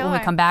context, so that when we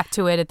come back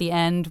to it at the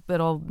end,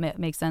 it'll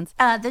make sense?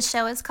 The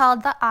show is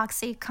called The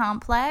Oxy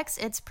Complex.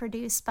 It's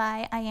produced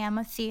by I Am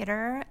a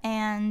Theater,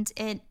 and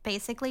it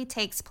basically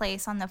takes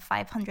place on the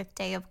 500th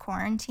day of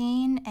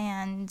quarantine,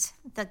 and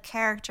the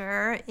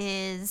character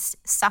is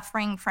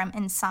suffering from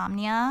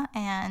insomnia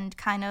and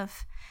kind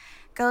of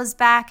goes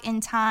back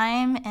in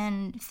time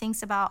and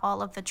thinks about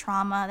all of the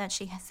trauma that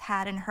she has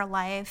had in her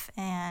life,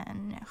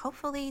 and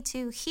hopefully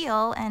to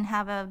heal and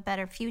have a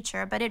better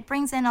future. But it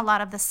brings in a lot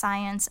of the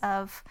science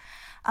of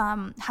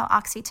how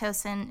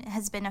oxytocin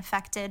has been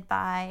affected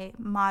by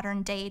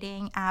modern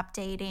dating, app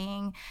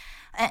dating,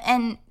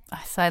 and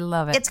I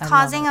love it. It's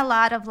causing a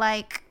lot of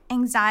like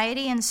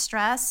anxiety and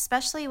stress,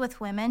 especially with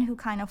women who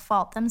kind of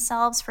fault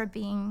themselves for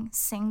being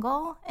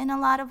single in a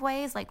lot of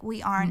ways. Like,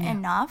 we aren't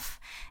enough.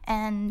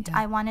 And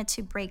I wanted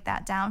to break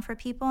that down for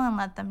people and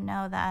let them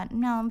know that,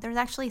 no, there's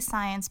actually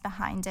science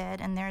behind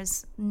it, and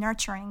there's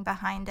nurturing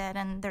behind it,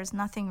 and there's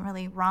nothing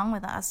really wrong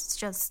with us. It's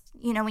just,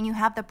 when you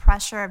have the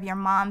pressure of your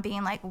mom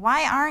being like,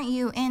 why aren't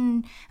you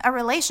in a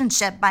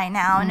relationship by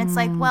now? And it's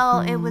like, well,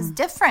 it was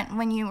different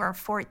when you were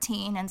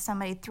 14 and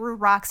somebody threw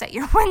rocks at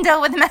your window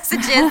with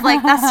messages.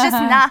 Like, that's just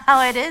not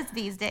how it is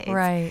these days.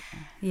 Right.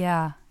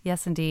 Yeah.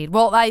 Yes, indeed.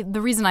 Well,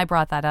 the reason I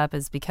brought that up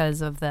is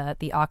because of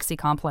the oxy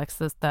complex,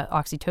 the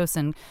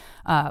oxytocin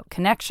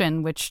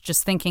connection, which,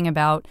 just thinking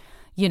about,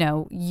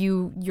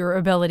 your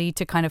ability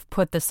to kind of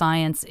put the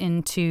science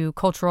into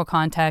cultural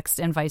context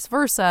and vice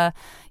versa.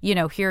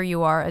 Here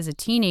you are as a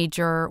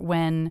teenager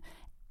when,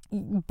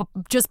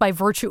 just by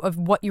virtue of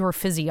what your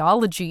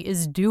physiology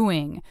is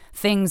doing,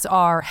 things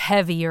are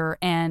heavier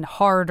and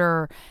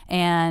harder,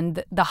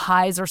 and the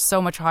highs are so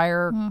much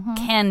higher,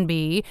 can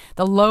be.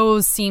 The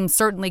lows seem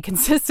certainly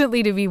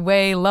consistently to be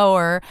way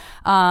lower,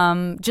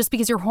 just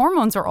because your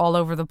hormones are all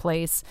over the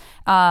place.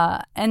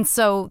 And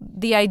so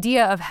the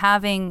idea of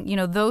having,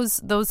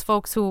 those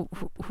folks to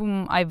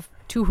whom I've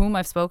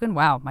spoken.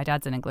 Wow, my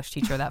dad's an English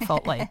teacher. That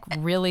felt like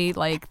really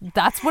like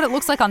that's what it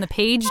looks like on the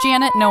page,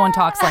 Janet. No one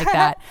talks like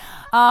that.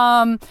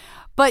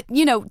 But,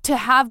 to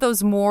have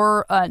those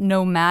more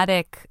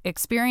nomadic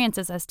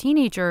experiences as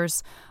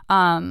teenagers,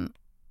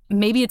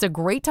 maybe it's a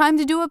great time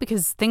to do it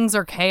because things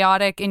are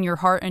chaotic in your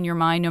heart and your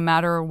mind, no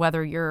matter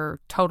whether you're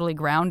totally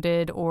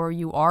grounded or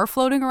you are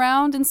floating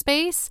around in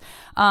space.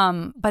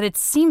 But it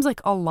seems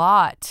like a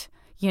lot,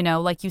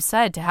 like you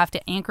said, to have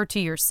to anchor to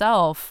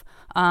yourself.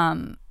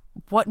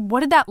 What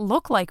did that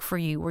look like for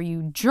you? Were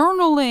you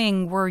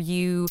journaling? Were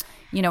you,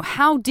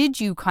 how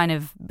did you kind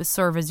of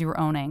serve as your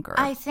own anchor?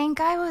 I think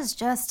I was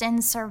just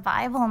in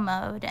survival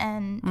mode,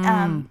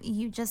 and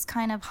you just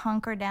kind of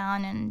hunker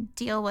down and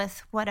deal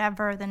with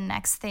whatever the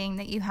next thing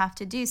that you have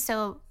to do.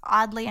 So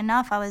oddly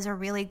enough, I was a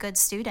really good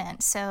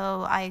student.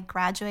 So I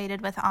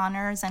graduated with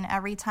honors, and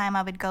every time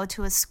I would go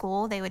to a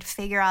school, they would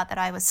figure out that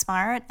I was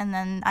smart, and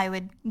then I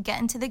would get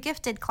into the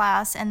gifted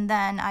class, and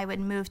then I would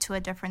move to a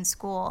different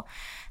school.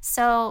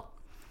 So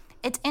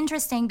it's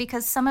interesting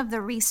because some of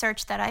the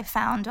research that I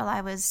found while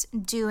I was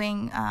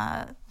doing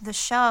the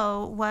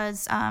show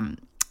was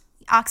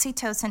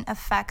oxytocin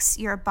affects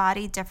your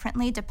body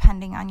differently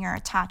depending on your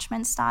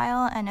attachment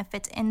style. And if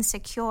it's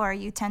insecure,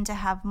 you tend to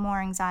have more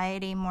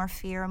anxiety, more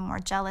fear, more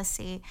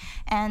jealousy.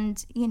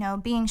 And,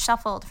 being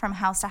shuffled from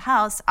house to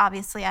house,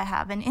 obviously I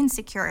have an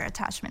insecure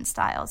attachment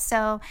style.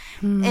 So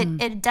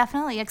it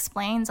definitely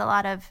explains a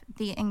lot of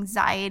the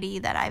anxiety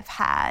that I've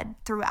had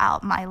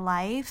throughout my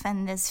life,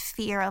 and this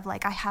fear of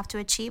like, I have to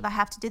achieve, I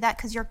have to do that,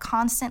 because you're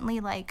constantly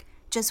like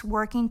just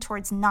working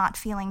towards not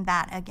feeling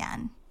that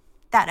again.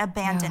 That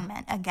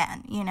abandonment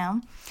again,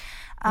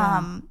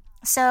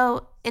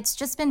 So it's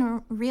just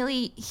been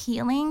really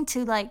healing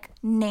to like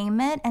name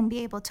it and be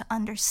able to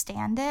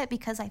understand it,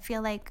 because I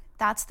feel like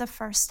that's the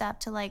first step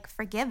to like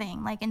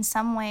forgiving. Like, in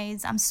some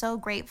ways, I'm so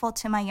grateful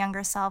to my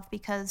younger self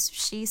because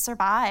she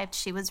survived.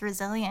 She was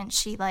resilient.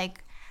 She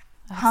like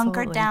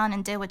hunkered down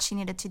and did what she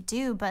needed to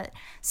do. But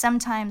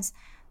sometimes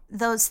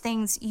those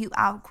things you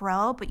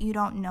outgrow, but you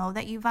don't know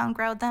that you've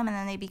outgrown them, and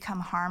then they become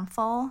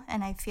harmful.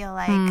 And I feel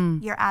like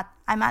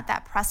I'm at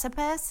that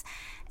precipice,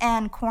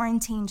 and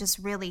quarantine just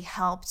really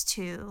helped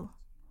to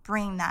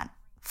bring that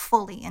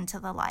fully into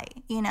the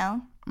light,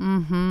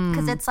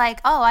 because it's like,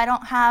 oh, I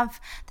don't have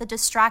the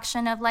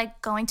distraction of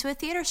like going to a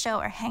theater show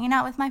or hanging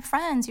out with my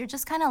friends. You're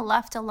just kind of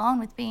left alone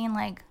with being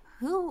like,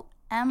 who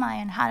am I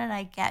and how did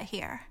I get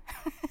here?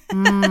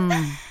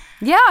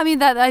 Yeah, I mean,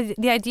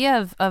 the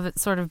idea of it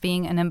sort of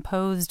being an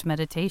imposed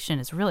meditation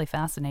is really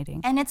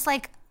fascinating. And it's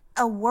like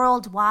a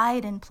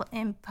worldwide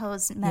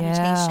imposed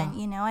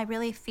meditation, I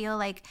really feel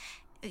like,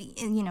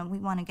 we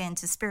want to get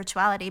into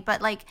spirituality,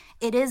 but like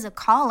it is a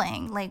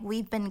calling. Like,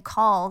 we've been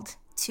called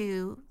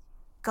to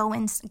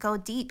go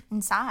deep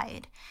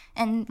inside.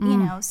 And,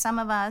 some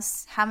of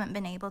us haven't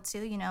been able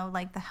to,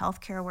 like the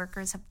healthcare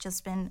workers have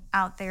just been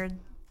out there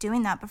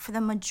doing that. But for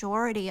the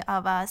majority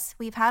of us,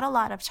 we've had a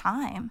lot of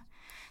time.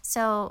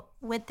 So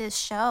with this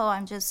show,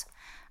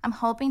 I'm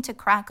hoping to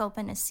crack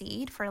open a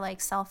seed for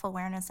like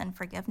self-awareness and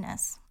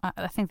forgiveness.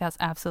 I think that's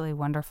absolutely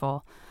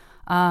wonderful.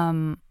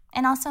 And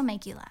also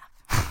make you laugh.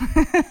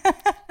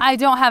 I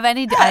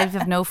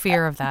have no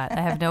fear of that.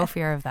 I have no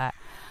fear of that.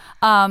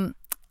 And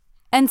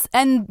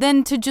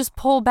then to just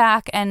pull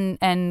back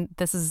and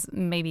this is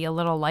maybe a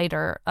little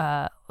lighter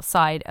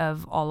side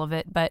of all of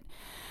it, but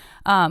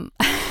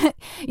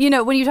you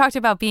know, when you talked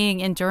about being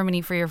in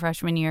Germany for your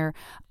freshman year,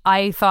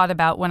 I thought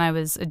about when I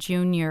was a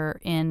junior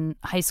in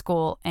high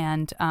school,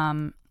 and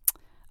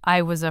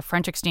I was a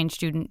French exchange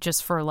student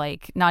just for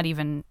like not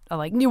even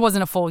it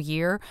wasn't a full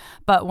year,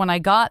 but when I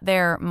got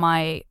there,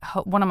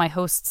 one of my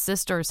host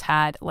sisters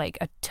had like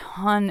a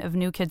ton of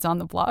New Kids on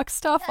the Block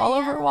stuff all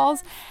over her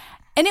walls.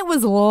 And it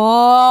was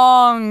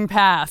long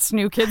past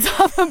New Kids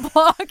on the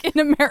Block in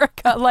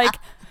America, like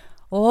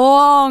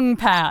long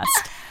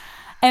past.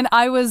 And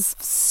I was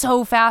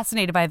so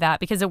fascinated by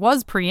that because it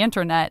was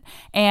pre-internet.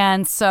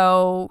 And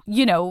so,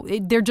 you know,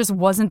 there just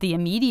wasn't the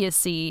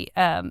immediacy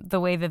the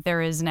way that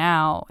there is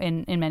now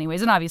in many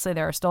ways. And obviously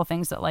there are still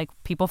things that like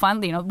people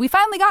finally, you know, we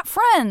finally got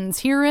friends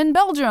here in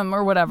Belgium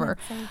or whatever.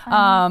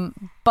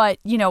 But,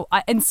 you know,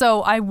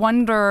 so I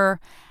wonder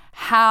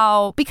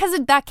how, because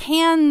that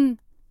can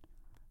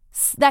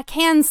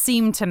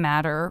seem to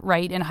matter,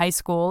 right, in high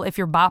school if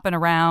you're bopping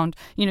around,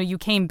 you know, you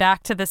came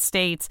back to the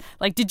States.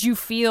 Like, did you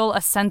feel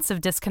a sense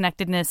of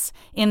disconnectedness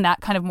in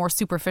that kind of more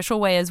superficial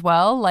way as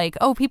well? Like,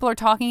 oh, people are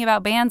talking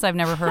about bands I've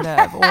never heard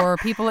of, or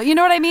people, you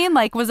know what I mean?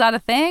 Like, was that a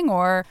thing,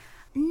 or?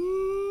 No,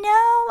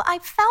 I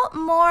felt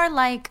more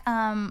like,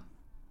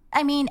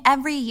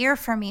 every year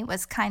for me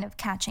was kind of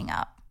catching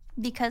up.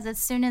 Because as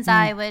soon as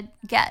I would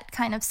get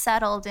kind of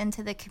settled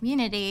into the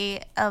community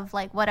of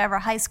like whatever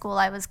high school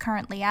I was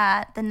currently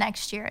at, the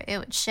next year it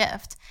would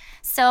shift.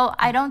 So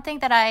I don't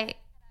think that I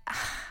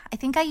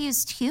think I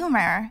used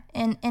humor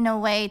in a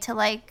way to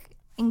like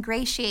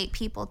ingratiate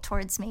people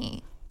towards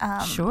me.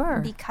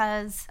 Sure.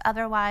 Because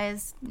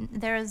otherwise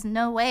there is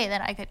no way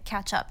that I could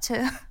catch up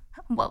to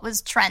what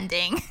was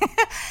trending,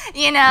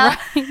 you know?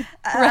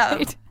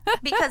 Right.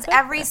 Because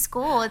every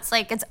school, it's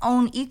like its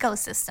own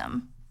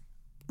ecosystem.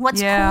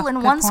 What's cool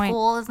in one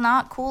school is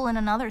not cool in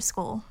another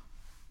school.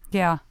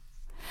 Yeah.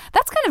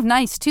 That's kind of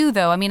nice, too,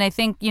 though. I mean, I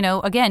think, you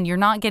know, again, you're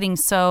not getting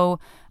so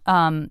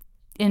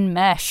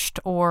enmeshed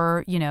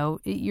or, you know,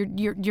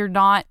 you're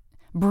not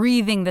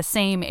breathing the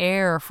same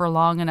air for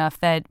long enough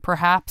that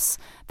perhaps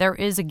there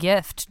is a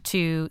gift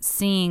to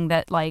seeing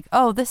that, like,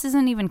 oh, this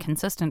isn't even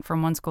consistent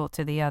from one school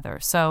to the other.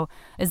 So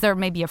is there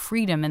maybe a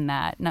freedom in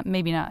that?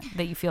 Maybe not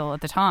that you feel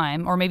at the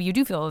time, or maybe you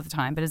do feel at the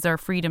time, but is there a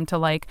freedom to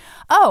like,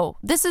 oh,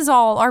 this is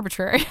all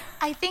arbitrary?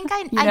 I think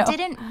I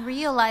didn't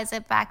realize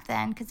it back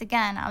then because,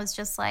 again, I was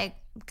just like,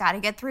 got to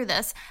get through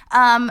this.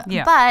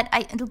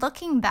 But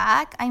looking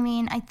back, I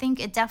mean, I think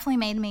it definitely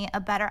made me a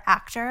better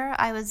actor.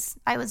 I was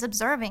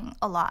observing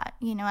a lot.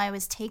 You know, I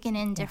was taking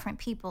in different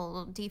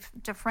people,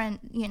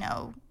 different, you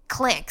know,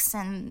 cliques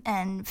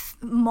and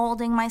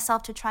molding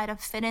myself to try to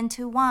fit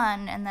into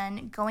one, and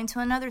then going to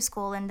another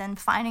school and then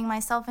finding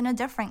myself in a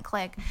different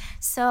clique.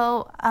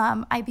 So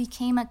I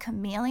became a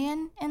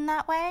chameleon in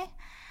that way.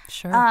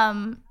 Sure.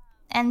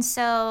 And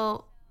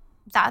so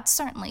that's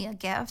certainly a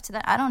gift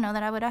that I don't know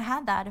that I would have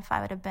had that if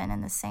I would have been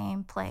in the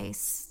same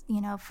place, you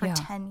know, for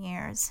 10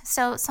 years.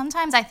 So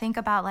sometimes I think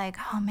about like,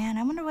 oh man,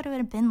 I wonder what it would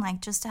have been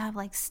like just to have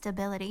like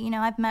stability. You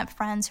know, I've met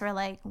friends who are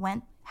like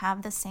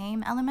have the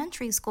same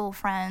elementary school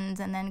friends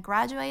and then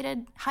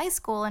graduated high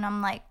school, and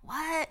I'm like,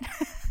 what?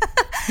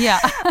 Yeah.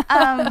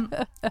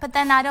 But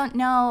then I don't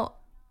know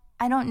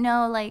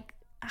like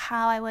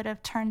how I would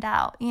have turned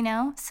out, you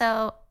know?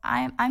 So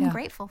I'm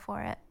grateful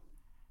for it.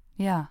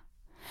 Yeah.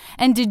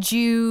 And did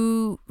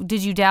you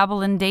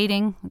dabble in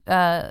dating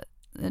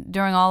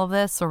during all of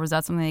this, or was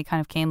that something that kind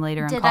of came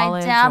later in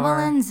college? Did I dabble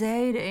in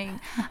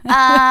dating?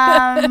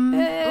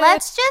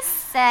 Let's just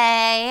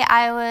say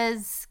I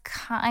was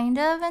kind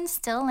of, and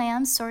still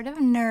am, sort of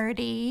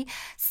nerdy.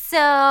 So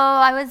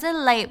I was a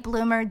late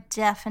bloomer,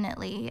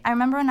 definitely. I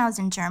remember when I was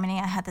in Germany,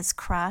 I had this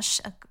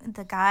crush.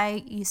 The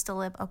guy used to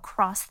live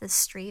across the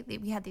street.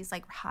 We had these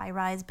like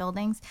high-rise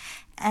buildings,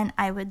 and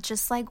I would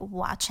just like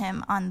watch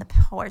him on the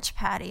porch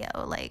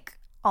patio like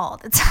all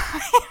the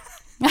time.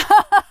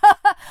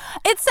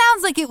 It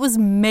sounds like it was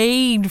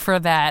made for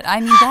that. I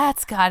mean,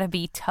 that's got to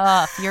be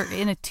tough. You're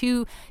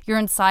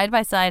in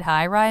side-by-side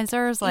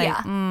high-risers. Like,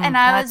 and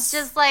I was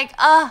just like,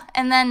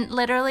 and then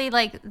literally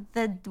like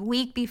the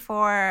week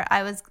before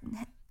I was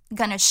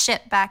gonna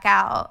ship back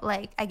out,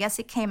 like I guess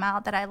it came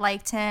out that I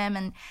liked him,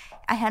 and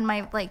I had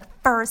my like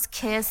first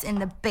kiss in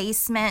the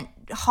basement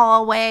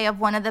hallway of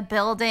one of the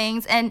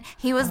buildings, and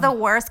he was the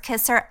worst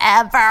kisser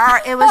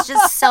ever. It was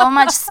just so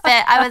much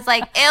spit. I was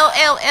like, ew,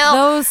 ew, ew.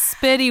 Those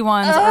spitty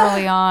ones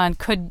early on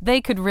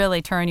could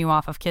really turn you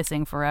off of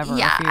kissing forever.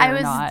 Yeah, if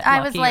you're not I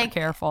was like,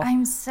 careful.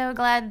 I'm so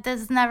glad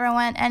this never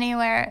went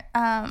anywhere.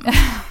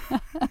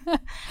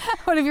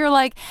 What if you're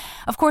like,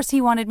 of course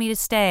he wanted me to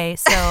stay,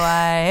 so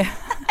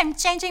I'm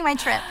changing my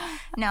trip.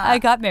 No, I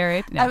got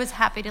married. No. I was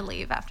happy to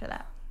leave after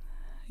that.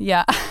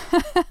 Yeah.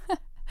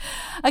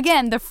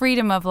 Again, the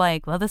freedom of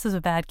like, well, this is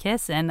a bad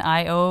kiss and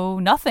I owe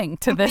nothing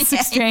to this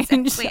exchange.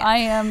 Exactly. I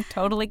am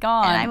totally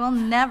gone. And I will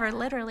never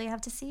literally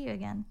have to see you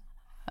again.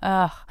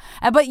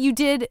 But you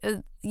did,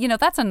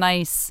 that's a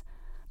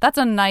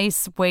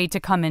nice way to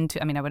come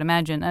into, I would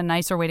imagine a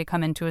nicer way to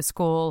come into a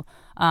school,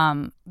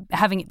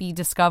 having it be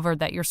discovered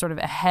that you're sort of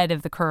ahead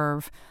of the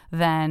curve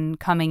than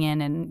coming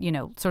in and,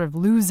 sort of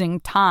losing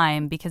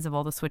time because of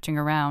all the switching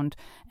around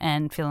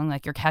and feeling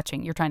like you're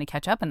trying to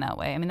catch up in that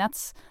way.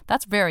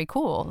 That's very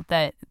cool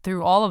that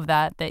through all of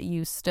that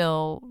you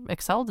still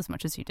excelled as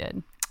much as you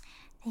did.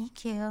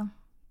 Thank you.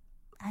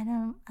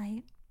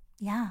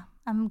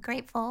 I'm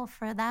grateful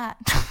for that.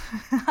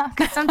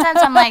 Because sometimes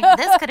I'm like,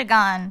 this could have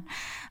gone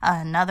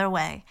another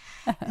way.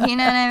 You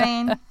know what I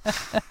mean?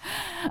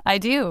 I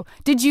do.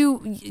 Did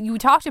you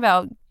talked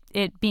about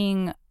it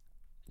being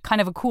kind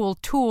of a cool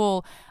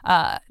tool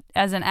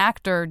as an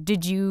actor.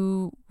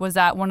 Was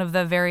that one of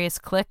the various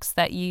cliques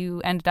that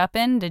you ended up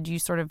in? Did you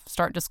sort of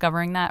start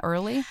discovering that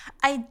early?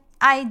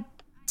 I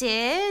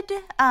did.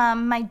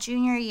 My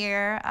junior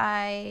year,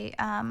 I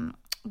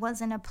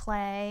was in a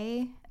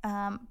play.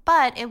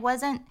 But it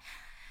wasn't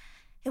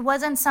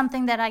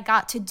something that I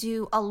got to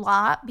do a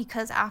lot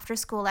because after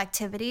school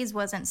activities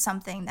wasn't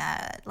something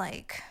that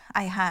like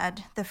I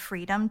had the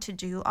freedom to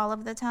do all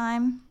of the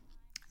time.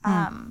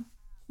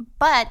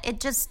 But it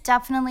just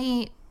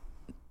definitely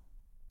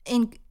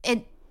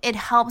it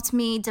helped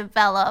me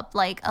develop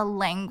like a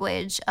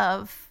language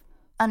of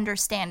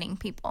understanding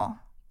people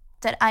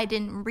that I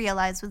didn't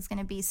realize was going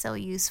to be so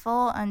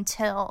useful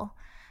until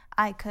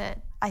I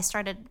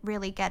started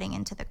really getting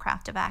into the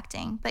craft of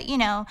acting. But,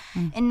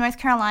 in North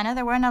Carolina,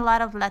 there weren't a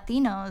lot of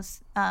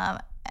Latinos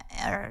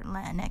or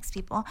Latinx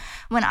people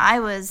when I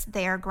was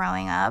there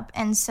growing up.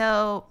 And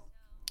so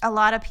a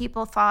lot of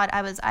people thought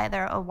I was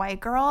either a white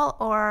girl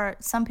or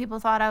some people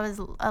thought I was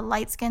a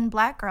light-skinned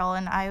black girl.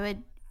 And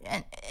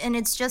and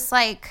it's just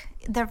like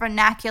the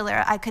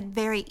vernacular I could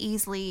very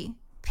easily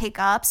pick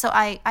up. So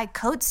I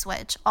code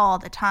switch all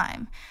the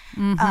time.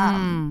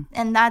 Mm-hmm.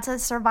 And that's a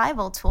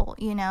survival tool,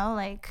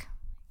 like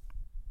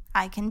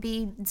I can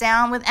be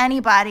down with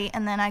anybody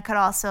and then I could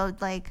also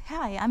like,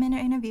 hi, I'm in an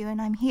interview and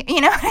I'm here.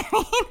 You know what I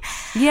mean?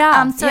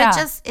 Yeah.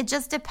 It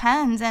just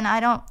depends. And I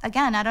don't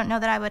know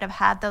that I would have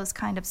had those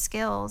kind of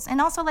skills.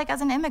 And also like as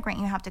an immigrant,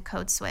 you have to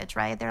code switch,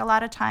 right? There are a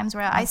lot of times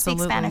where I speak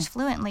Spanish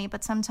fluently,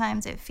 but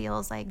sometimes it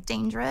feels like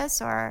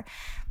dangerous or,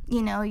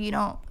 you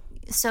don't.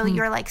 So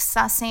you're like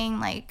sussing,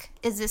 like,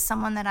 is this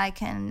someone that I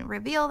can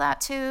reveal that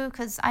to?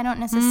 Because I don't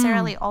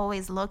necessarily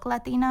always look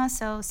Latina.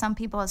 So some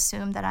people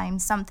assume that I'm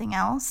something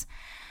else.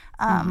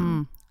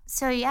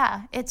 So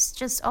yeah, it's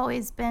just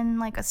always been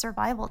like a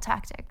survival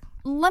tactic.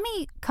 Let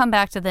me come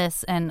back to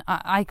this, and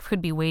I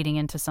could be wading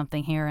into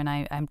something here, and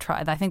I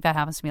think that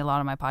happens to me a lot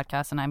on my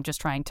podcast, and I'm just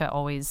trying to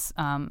always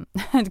come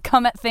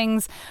at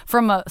things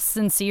from a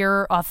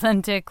sincere,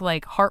 authentic,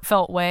 like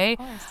heartfelt way.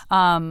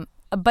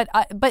 But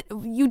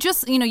you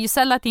just, you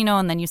said Latino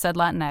and then you said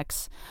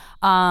Latinx.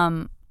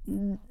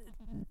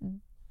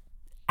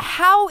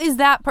 How is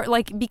that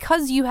like,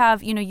 because you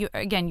have,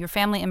 your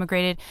family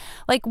immigrated,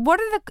 like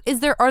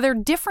are there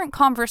different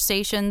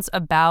conversations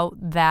about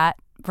that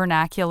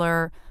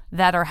vernacular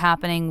that are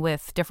happening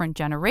with different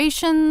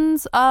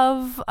generations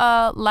of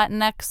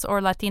Latinx or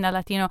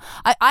Latino?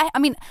 I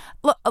mean,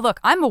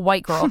 look, I'm a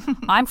white girl.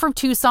 I'm from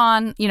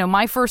Tucson.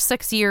 My first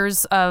 6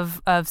 years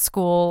of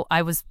school,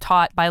 I was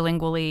taught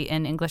bilingually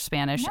in English,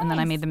 Spanish. Nice. And then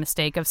I made the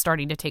mistake of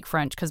starting to take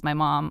French because my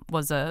mom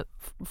was a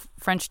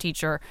French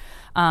teacher.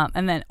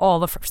 And then all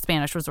the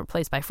Spanish was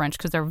replaced by French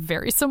because they're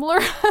very similar.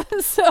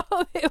 So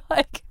they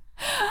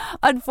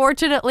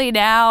unfortunately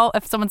now,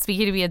 if someone's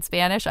speaking to me in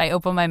Spanish, I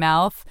open my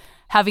mouth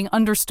having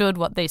understood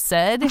what they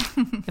said,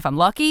 if I'm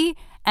lucky,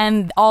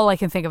 and all I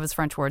can think of is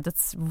French words.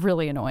 It's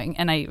really annoying,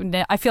 and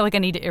I feel like I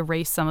need to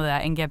erase some of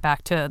that and get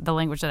back to the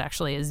language that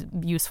actually is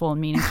useful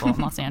and meaningful in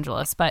Los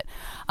Angeles. But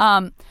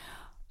so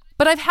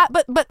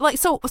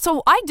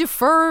I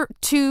defer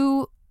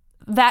to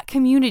that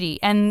community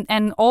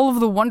and all of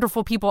the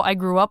wonderful people I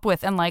grew up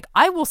with, and like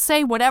I will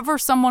say whatever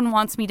someone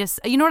wants me to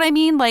say. You know what I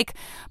mean? Like,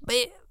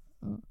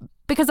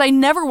 because I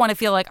never want to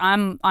feel like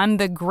I'm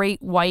the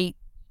great white,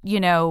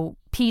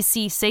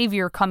 PC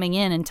savior coming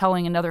in and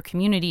telling another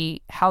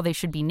community how they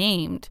should be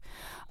named.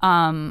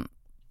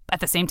 At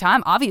the same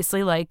time,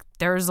 obviously, like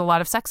there's a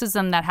lot of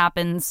sexism that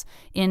happens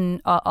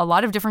in a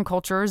lot of different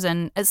cultures,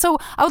 and so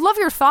I would love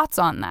your thoughts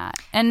on that.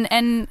 And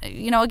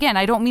again,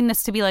 I don't mean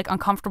this to be like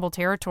uncomfortable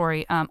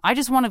territory. I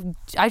just want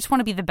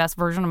to be the best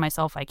version of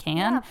myself I can.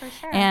 Yeah, for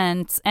sure.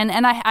 And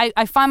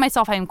I find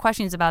myself having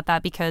questions about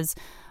that because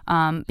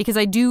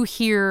I do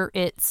hear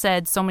it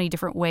said so many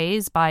different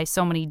ways by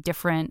so many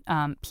different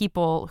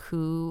people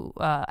who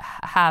are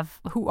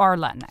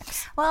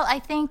Latinx. Well, I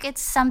think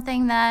it's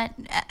something that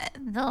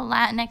the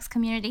Latinx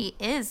community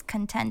is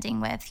contending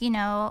with.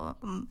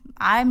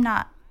 I'm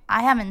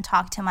I haven't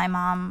talked to my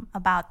mom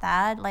about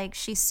that. Like,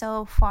 she's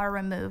so far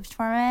removed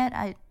from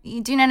it.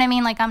 Do you know what I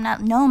mean? Like, I'm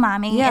not, no,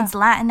 mommy, it's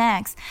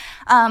Latinx.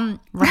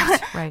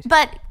 Right.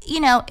 But,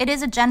 it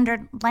is a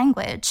gendered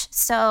language.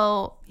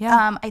 So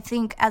I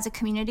think as a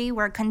community,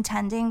 we're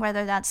contending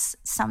whether that's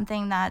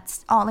something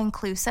that's all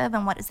inclusive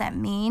and what does that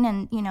mean?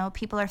 And,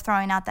 people are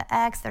throwing out the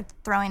X, they're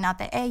throwing out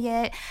the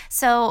ella.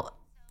 So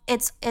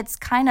it's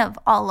kind of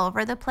all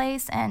over the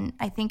place. And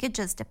I think it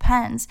just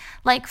depends.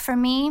 Like, for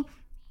me,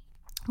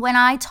 when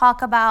I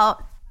talk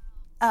about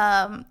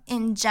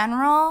in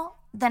general,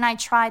 then I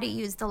try to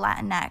use the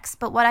Latinx.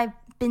 But what I've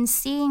been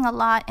seeing a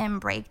lot in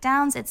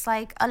breakdowns, it's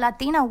like a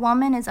Latina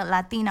woman is a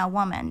Latina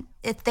woman.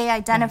 If they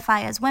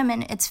identify as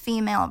women, it's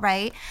female,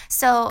 right?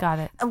 So Got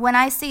it. When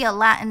I see a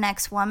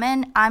Latinx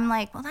woman, I'm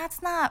like, well,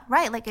 that's not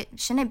right. Like,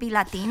 shouldn't it be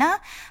Latina?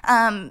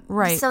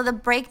 Right. So the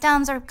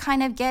breakdowns are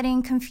kind of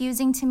getting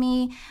confusing to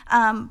me.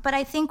 But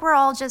I think we're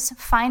all just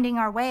finding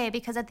our way,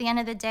 because at the end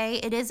of the day,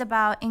 it is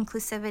about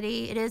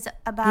inclusivity. It is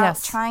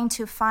about trying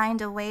to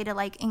find a way to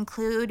like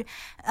include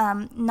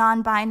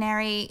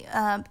non-binary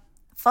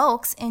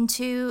folks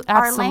into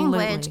our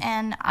language.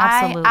 And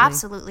I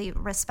absolutely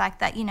respect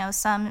that,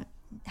 some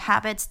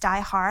habits die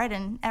hard,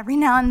 and every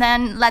now and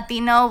then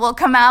Latino will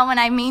come out when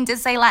I mean to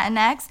say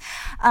Latinx.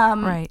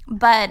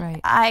 But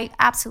I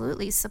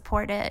absolutely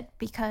support it,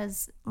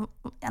 because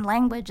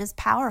language is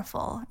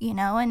powerful,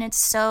 and it's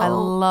so I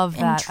love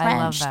that.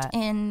 entrenched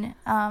in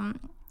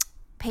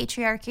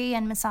patriarchy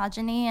and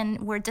misogyny,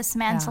 and we're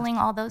dismantling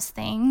all those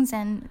things,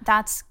 and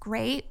that's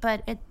great,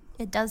 but it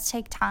does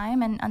take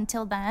time. And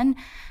until then,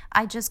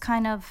 I just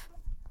kind of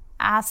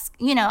ask,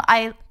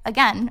 I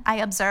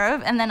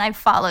observe and then I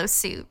follow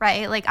suit,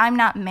 right? Like, I'm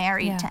not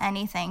married to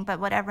anything, but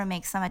whatever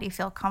makes somebody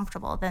feel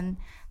comfortable, then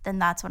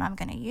that's what I'm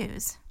going to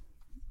use.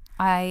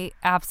 I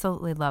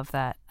absolutely love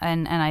that,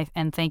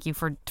 and thank you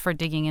for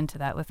digging into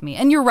that with me.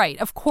 And you're right.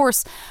 Of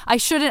course, I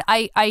shouldn't.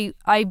 I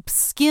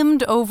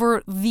skimmed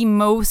over the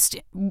most,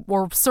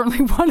 or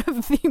certainly one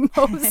of the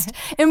most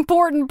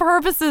important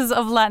purposes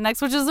of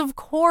Latinx, which is, of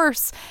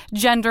course,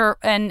 gender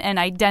and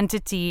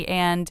identity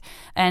and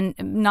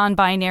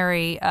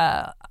non-binary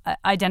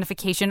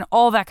identification,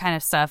 all that kind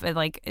of stuff. It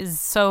is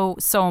so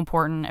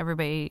like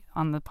everybody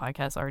on the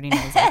podcast already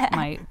knows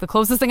that the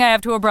closest thing I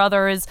have to a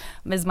brother is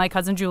my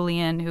cousin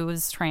Julian, who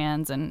is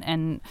trans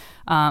and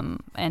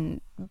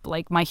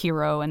like my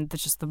hero, and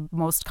just the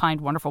most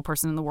kind, wonderful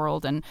person in the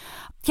world. And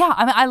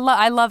I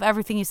love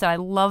everything you said. I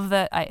love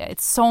that.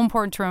 It's so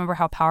important to remember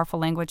how powerful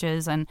language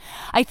is. And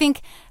I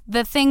think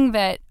the thing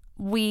that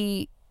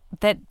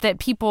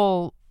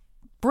people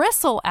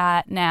bristle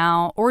at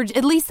now, or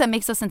at least that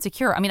makes us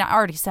insecure. I mean, I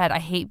already said I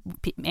hate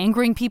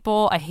angering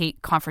people. I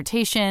hate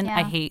confrontation.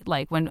 I hate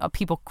when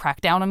people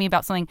crack down on me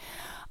about something.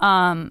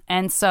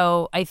 And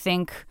so I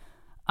think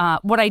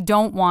what I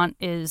don't want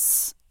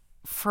is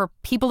for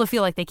people to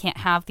feel like they can't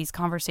have these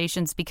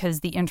conversations because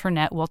the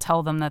internet will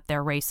tell them that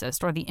they're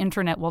racist, or the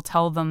internet will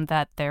tell them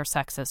that they're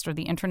sexist, or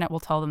the internet will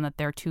tell them that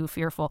they're too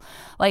fearful.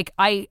 Like,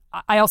 I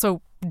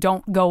also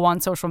don't go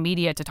on social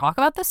media to talk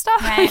about this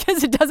stuff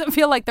because it doesn't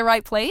feel like the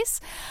right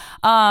place.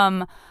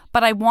 But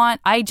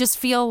I just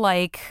feel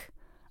like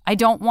I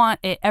don't want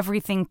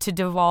everything to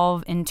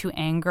devolve into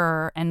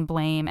anger and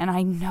blame. And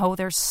I know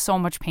there's so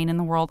much pain in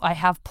the world. I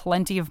have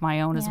plenty of my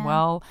own as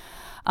well.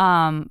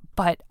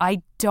 But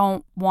I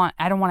don't want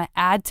to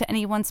add to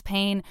anyone's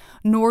pain,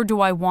 nor do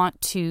I want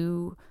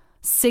to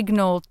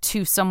signal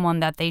to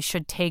someone that they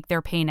should take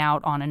their pain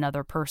out on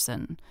another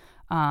person.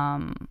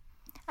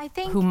 I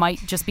think who might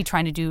just be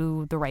trying to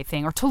do the right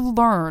thing or to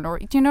learn, or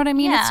do you know what I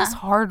mean? It's just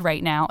hard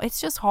right now.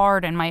 It's just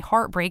hard, and my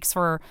heart breaks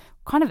for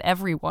kind of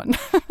everyone.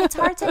 It's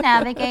hard to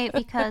navigate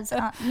because,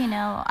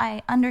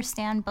 I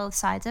understand both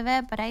sides of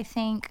it, but I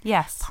think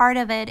part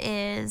of it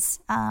is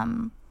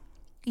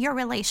your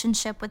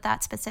relationship with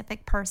that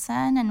specific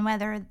person and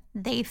whether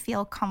they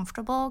feel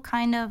comfortable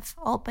kind of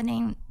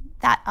opening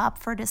that up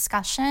for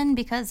discussion,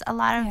 because a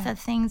lot of the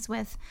things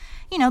with,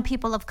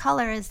 people of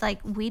color is like,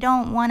 we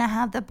don't want to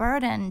have the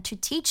burden to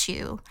teach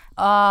you.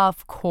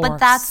 Of course. But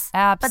that's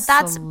a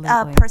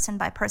person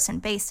by person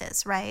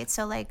basis, right?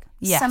 So like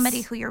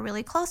somebody who you're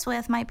really close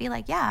with might be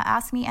like,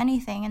 ask me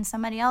anything. And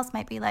somebody else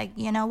might be like,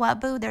 you know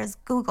what, boo, there's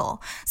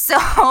Google. So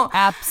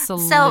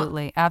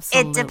absolutely.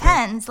 It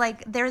depends.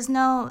 Like there's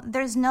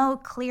no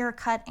clear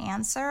cut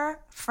answer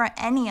for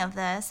any of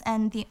this.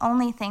 And the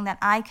only thing that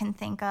I can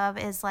think of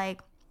is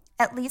like,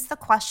 at least the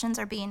questions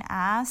are being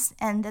asked,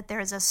 and that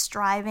there's a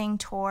striving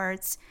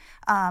towards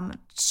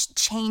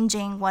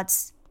changing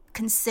what's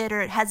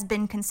has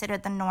been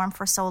considered the norm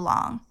for so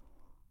long.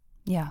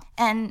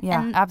 And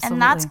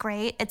that's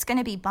great. It's going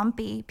to be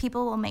bumpy.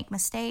 People will make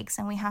mistakes,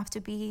 and we have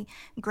to be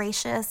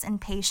gracious and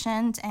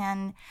patient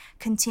and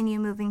continue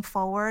moving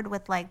forward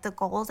with like the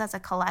goals as a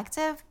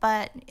collective.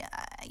 But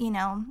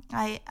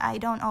I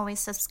don't always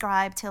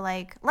subscribe to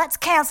like, let's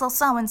cancel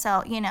so and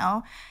so.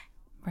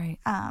 Right.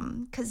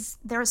 Because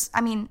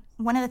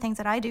one of the things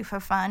that I do for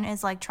fun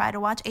is like try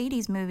to watch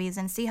 80s movies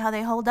and see how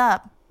they hold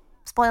up.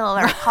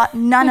 spoiler alert,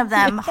 none of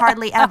them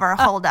hardly ever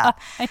hold up.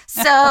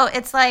 So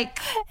it's like,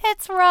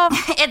 it's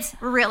rough. It's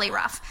really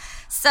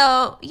rough.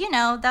 So,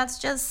 that's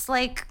just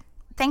like,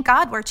 thank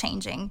God we're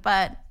changing,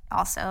 but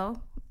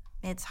also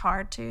it's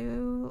hard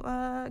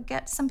to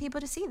get some people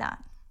to see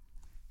that.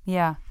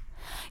 Yeah.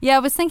 Yeah, I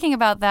was thinking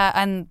about that,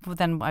 and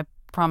then I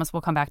promise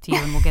we'll come back to you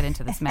and we'll get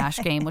into this MASH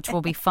game, which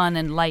will be fun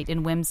and light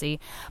and whimsy.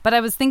 But I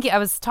was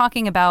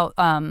talking about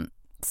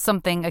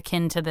something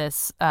akin to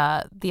this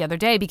the other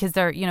day, because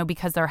there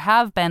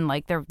have been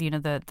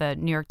the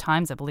New York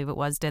Times, I believe it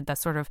was, did that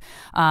sort of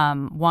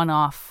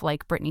one-off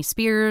like Britney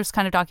Spears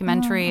kind of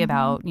documentary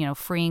about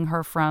freeing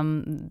her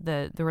from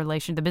the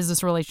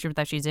business relationship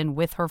that she's in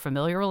with her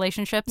familiar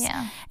relationships,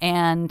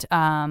 and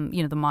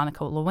the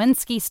Monica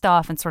Lewinsky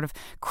stuff, and sort of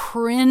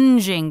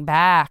cringing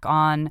back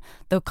on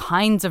the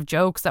kinds of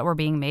jokes that were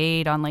being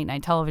made on late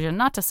night television.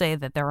 Not to say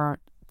that there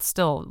aren't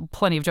still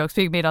plenty of jokes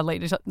being made on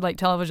late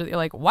television that you're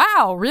like,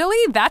 wow,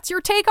 really? That's your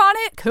take on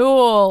it?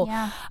 Cool.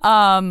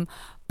 Yeah.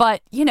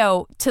 But,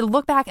 to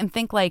look back and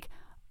think like,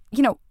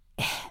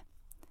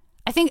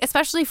 I think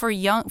especially for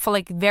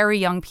very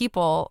young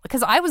people,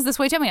 because I was this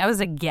way too. I mean, I was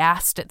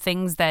aghast at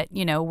things that,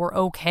 were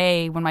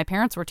okay when my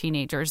parents were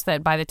teenagers,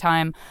 that by the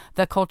time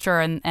the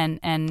culture and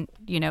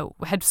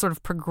had sort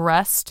of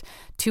progressed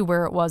to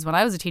where it was when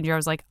I was a teenager, I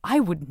was like, I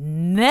would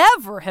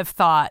never have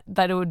thought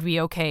that it would be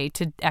okay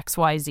to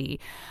XYZ.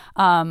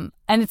 And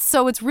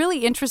it's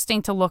really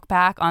interesting to look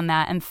back on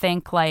that and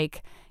think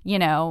like,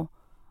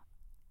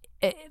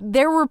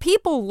 there were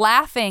people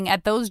laughing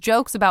at those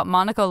jokes about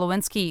Monica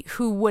Lewinsky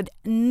who would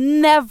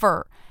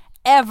never,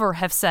 ever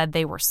have said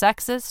they were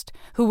sexist,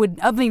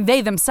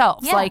 they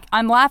themselves. Yeah. Like,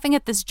 I'm laughing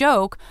at this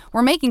joke,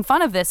 we're making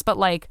fun of this, but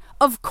like,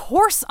 of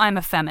course I'm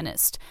a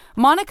feminist.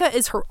 Monica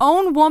is her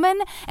own woman,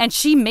 and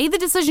she made the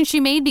decision she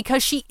made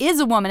because she is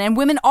a woman, and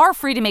women are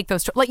free to make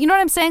those like, you know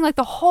what I'm saying? Like,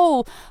 the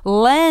whole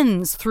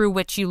lens through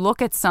which you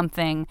look at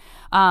something,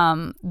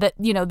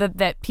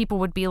 that people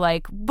would be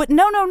like, but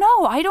no,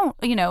 I don't,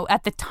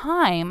 at the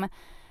time,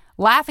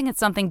 laughing at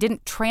something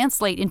didn't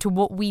translate into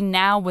what we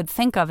now would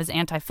think of as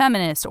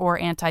anti-feminist or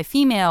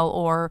anti-female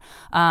or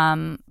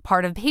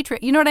part of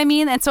patriot. You know what I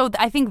mean? And so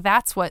I think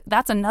that's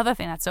another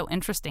thing that's so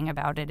interesting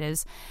about it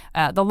is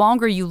the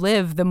longer you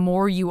live, the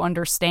more you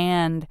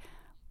understand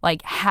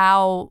like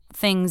how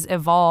things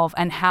evolve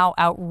and how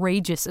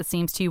outrageous it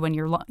seems to you when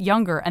you're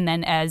younger. And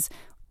then as,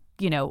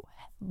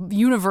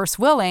 universe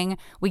willing,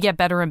 we get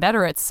better and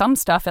better at some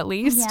stuff, at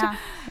least.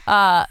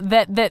 Yeah.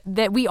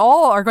 That we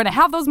all are going to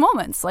have those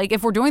moments. Like,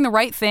 if we're doing the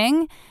right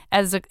thing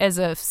as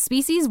a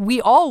species,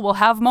 we all will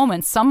have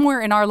moments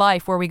somewhere in our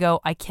life where we go,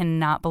 I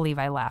cannot believe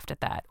I laughed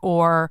at that,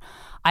 or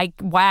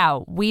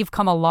wow, we've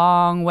come a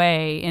long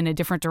way in a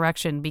different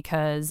direction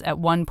because at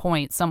one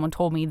point someone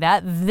told me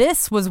that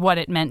this was what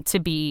it meant to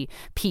be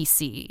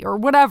PC or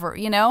whatever,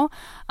 No,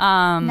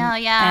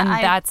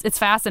 yeah. And it's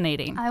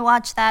fascinating. I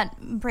watched that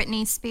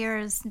Britney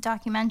Spears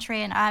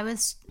documentary, and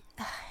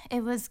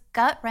it was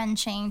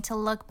gut-wrenching to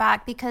look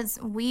back because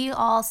we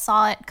all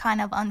saw it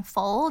kind of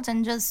unfold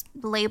and just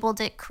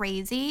labeled it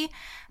crazy.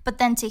 But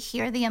then to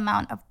hear the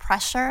amount of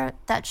pressure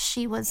that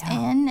she was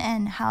in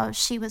and how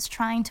she was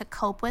trying to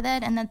cope with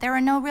it, and that there were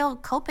no real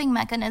coping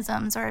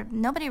mechanisms, or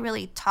nobody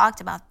really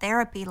talked about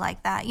therapy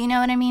like that. You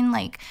know what I mean?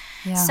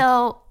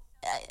 So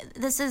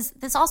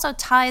this also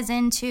ties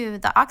into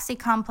the oxy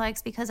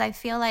complex, because I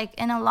feel like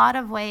in a lot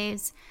of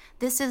ways,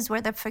 this is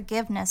where the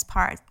forgiveness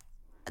part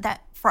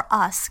that for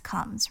us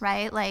comes,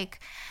 right? Like,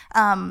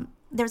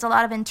 there's a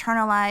lot of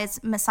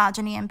internalized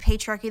misogyny and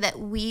patriarchy that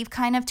we've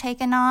kind of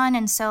taken on.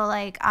 And so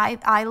like,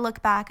 I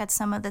look back at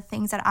some of the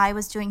things that I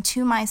was doing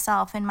to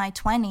myself in my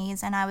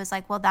 20s, and I was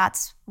like, well,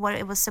 that's what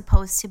it was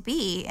supposed to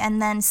be.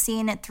 And then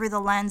seeing it through the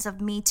lens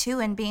of Me Too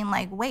and being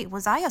like, wait,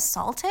 was I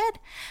assaulted?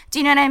 Do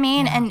you know what I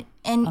mean? Yeah.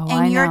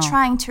 And you're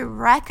trying to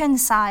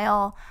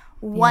reconcile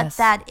what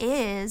that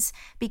is,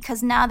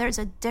 because now there's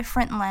a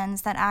different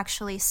lens that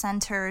actually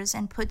centers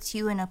and puts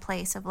you in a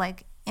place of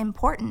like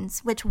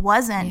importance, which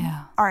wasn't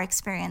our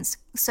experience.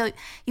 So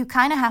you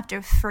kind of have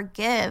to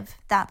forgive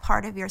that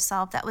part of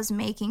yourself that was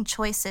making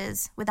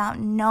choices without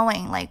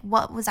knowing like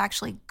what was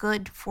actually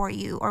good for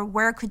you, or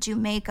where could you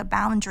make a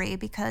boundary,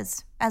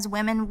 because as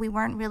women we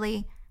weren't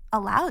really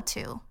allowed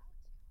to.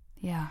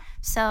 Yeah.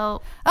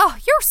 So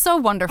you're so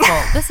wonderful.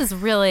 This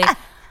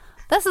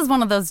is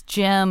one of those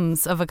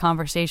gems of a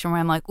conversation where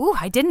I'm like, ooh,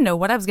 I didn't know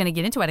what I was going to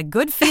get into. I had a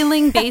good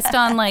feeling based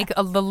on like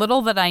the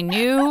little that I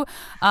knew.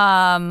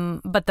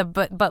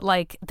 But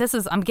like, this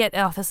is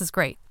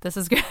great. This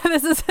is good.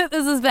 This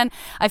has been,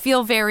 I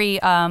feel very,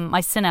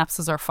 my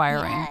synapses are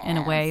firing in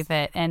a way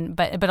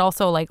but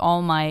also like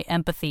all my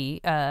empathy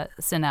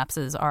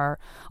synapses are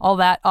all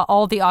the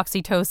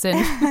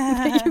oxytocin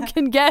that you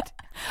can get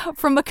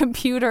from a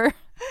computer.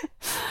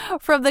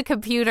 From the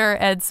computer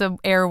and some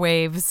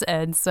airwaves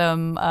and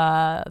some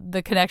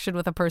the connection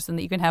with a person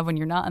that you can have when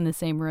you're not in the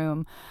same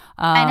room.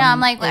 I know.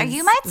 I'm like, are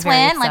you my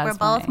twin? Like, we're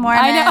both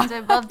Mormons.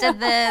 We both did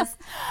this.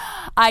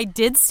 I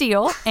did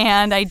steal,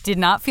 and I did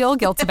not feel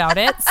guilt about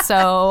it.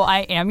 So I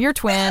am your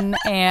twin,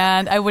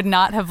 and I would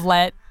not have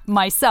let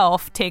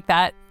myself take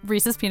that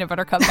Reese's Peanut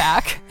Butter Cup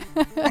back.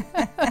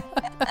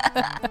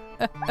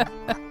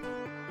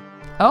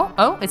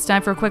 Oh, it's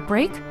time for a quick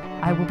break.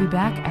 I will be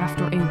back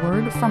after a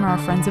word from our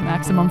friends at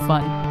Maximum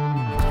Fun.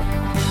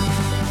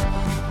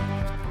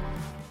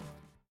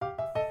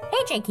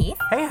 Hey, Jay Keith.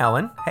 Hey,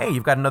 Helen. Hey,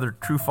 you've got another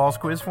true-false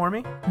quiz for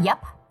me?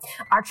 Yep.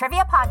 Our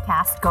trivia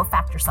podcast, Go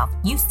Fact Yourself,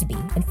 used to be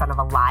in front of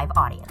a live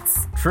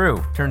audience.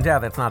 True. Turns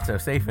out that's not so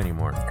safe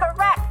anymore.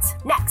 Correct.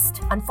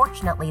 Next.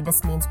 Unfortunately,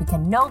 this means we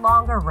can no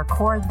longer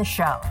record the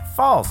show.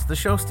 False. The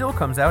show still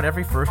comes out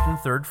every first and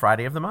third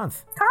Friday of the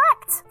month.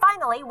 Correct.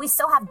 Finally, we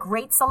still have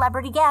great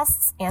celebrity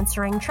guests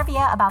answering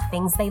trivia about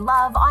things they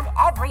love on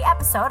every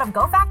episode of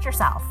Go Fact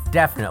Yourself.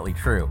 Definitely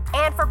true.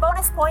 And for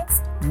bonus points,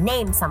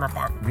 name some of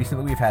them.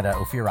 Recently, we've had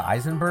Ophira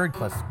Eisenberg,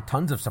 plus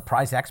tons of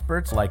surprise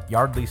experts like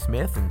Yardley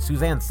Smith and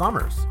Suzanne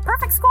Summers.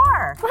 Perfect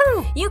score.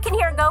 Woo! You can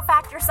hear Go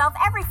Fact Yourself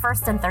every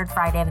first and third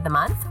Friday of the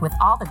month with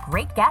all the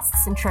great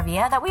guests and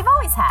trivia that we've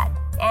always had.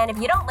 And if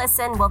you don't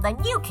listen, well,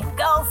 then you can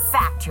go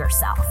fact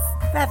yourself.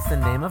 That's the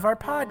name of our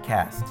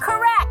podcast.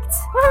 Correct.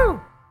 Woo!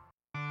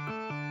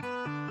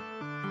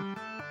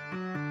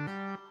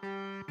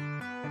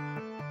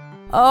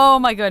 Oh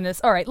my goodness.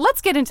 All right,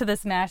 let's get into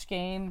this MASH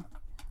game.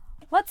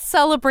 Let's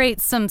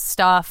celebrate some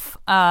stuff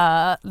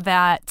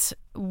that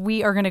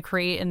we are going to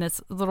create in this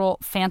little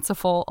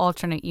fanciful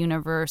alternate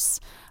universe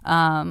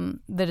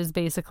that is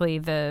basically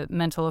the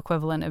mental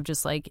equivalent of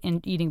just like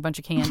eating a bunch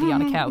of candy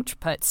on a couch,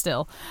 but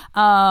still.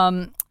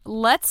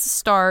 Let's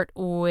start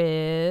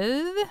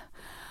with...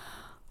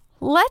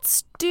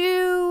 Let's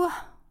do...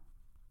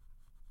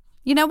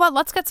 You know what?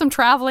 Let's get some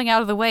traveling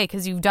out of the way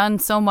because you've done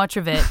so much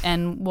of it,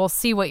 and we'll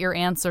see what your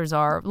answers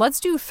are.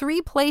 Let's do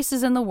 3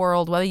 places in the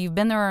world, whether you've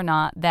been there or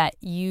not, that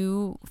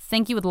you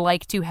think you would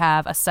like to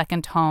have a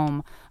second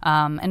home,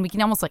 and we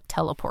can almost like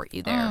teleport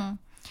you there.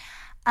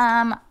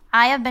 I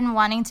have been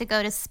wanting to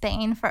go to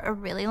Spain for a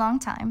really long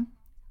time.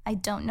 I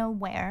don't know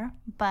where,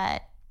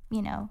 but,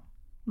 you know,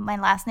 my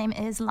last name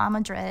is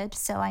LaMadrid,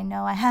 so I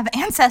know I have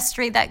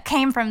ancestry that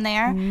came from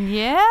there.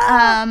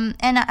 Yeah.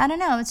 And I don't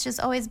know, it's just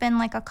always been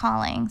like a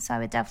calling, so I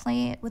would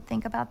definitely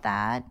think about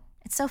that.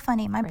 It's so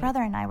funny. My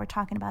brother and I were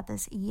talking about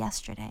this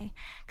yesterday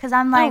because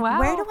I'm like,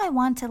 where do I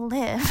want to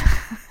live?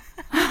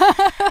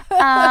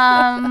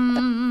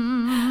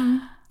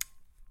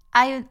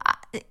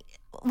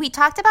 We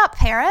talked about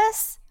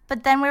Paris,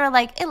 but then we were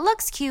like, it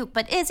looks cute,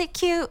 but is it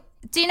cute?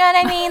 Do you know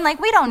what I mean? Like,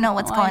 we don't know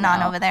what's going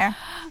on over there.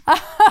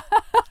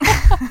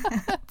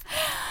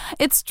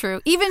 It's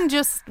true. Even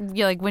just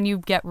like when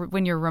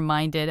you're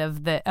reminded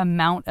of the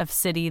amount of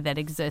city that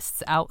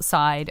exists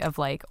outside of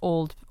like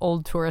old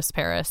tourist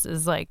Paris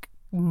is like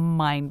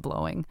mind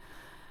blowing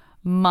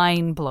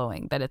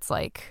that it's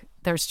like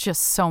there's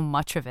just so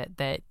much of it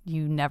that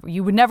you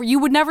would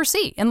never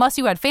see unless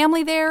you had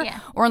family there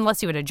or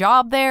unless you had a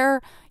job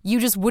there. You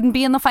just wouldn't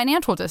be in the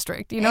financial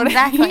district. You know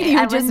exactly. what I mean? You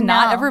would I just wouldn't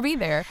not know. ever be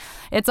there.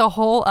 It's a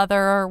whole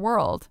other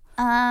world.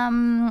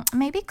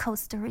 Maybe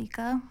Costa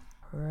Rica.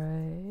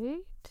 Right.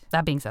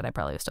 That being said, I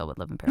probably still would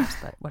live in Paris,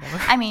 but whatever.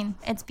 I mean,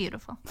 it's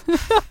beautiful.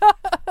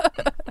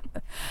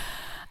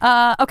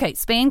 Okay,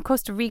 Spain,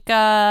 Costa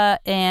Rica,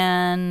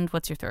 and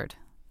what's your third?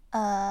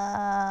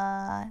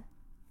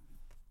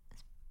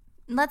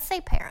 Let's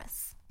say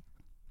Paris.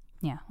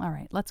 Yeah, all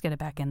right. Let's get it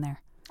back in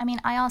there. I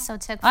mean, I also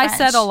took French. I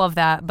said all of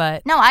that,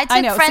 but... No, I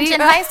took French in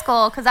high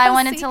school because I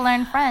wanted to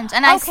learn French.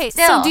 And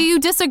so do you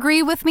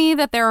disagree with me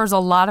that there's a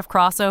lot of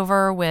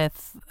crossover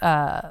with,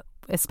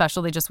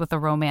 especially just with the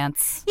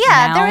romance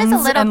nouns there is a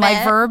little and bit.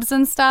 like verbs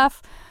and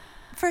stuff?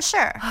 For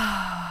sure.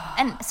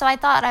 And so I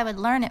thought I would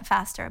learn it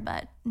faster,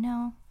 but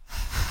no.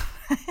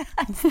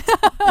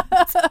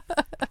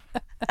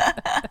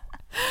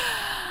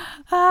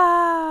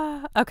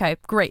 Okay,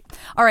 great.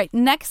 All right,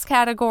 next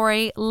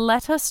category.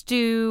 Let us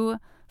do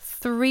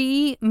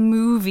 3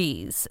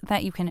 movies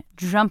that you can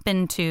jump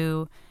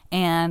into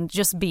and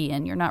just be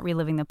in. You're not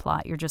reliving the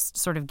plot. You're just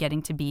sort of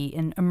getting to be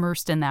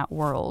immersed in that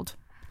world.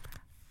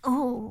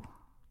 Ooh,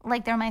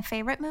 like they're my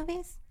favorite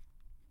movies?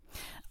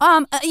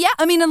 Yeah,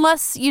 I mean,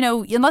 unless you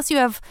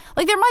have,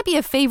 like, there might be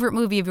a favorite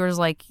movie of yours,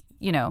 like,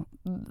 you know,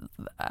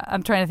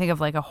 I'm trying to think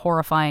of like a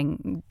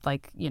horrifying,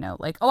 like, you know,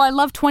 like, oh, I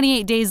love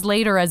 28 Days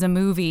Later as a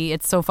movie.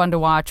 It's so fun to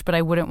watch, but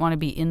I wouldn't want to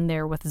be in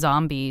there with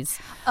zombies.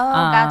 Oh,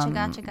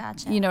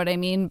 gotcha. You know what I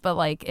mean? But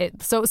like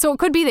so it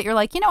could be that you're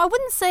like, you know, I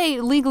wouldn't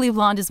say Legally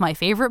Blonde is my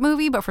favorite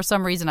movie, but for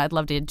some reason I'd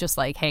love to just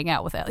like hang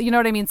out with it. You know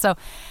what I mean? So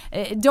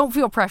don't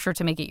feel pressure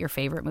to make it your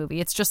favorite movie.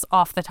 It's just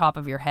off the top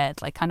of your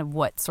head, like kind of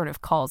what sort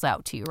of calls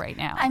out to you right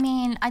now. I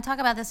mean, I talk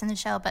about this in the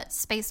show, but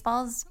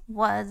Spaceballs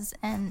was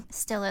and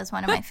still is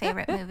one of my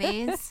favorite movies.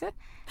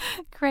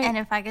 Great. And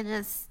if I could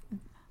just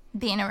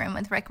be in a room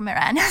with Rick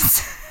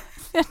Moranis.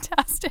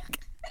 Fantastic.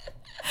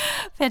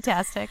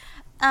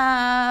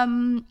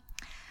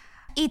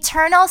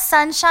 Eternal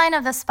Sunshine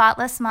of the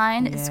Spotless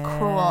Mind is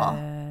cool.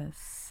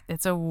 Yes.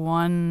 It's a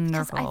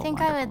wonderful, I think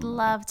I would movie.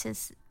 love to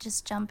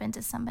just jump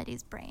into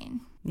somebody's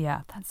brain.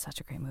 Yeah, that's such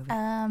a great movie.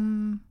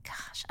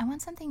 Gosh, I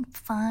want something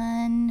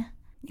fun.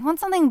 You want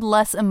something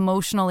less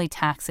emotionally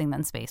taxing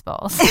than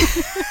Spaceballs.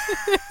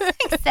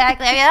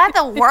 Exactly. I mean, I have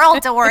the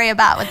world to worry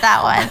about with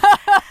that one.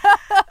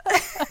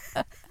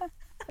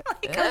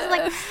 It was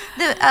like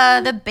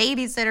the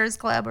Babysitter's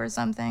Club or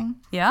something.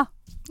 Yeah.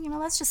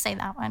 Let's just say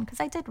that one because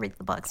I did read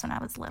the books when I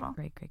was little.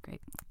 Great.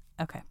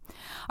 Okay.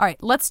 All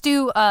right. Let's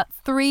do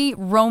 3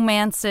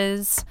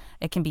 romances.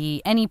 It can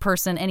be any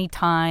person, any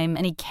time,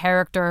 any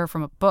character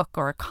from a book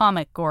or a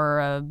comic or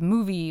a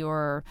movie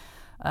or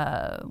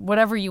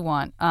whatever you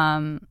want.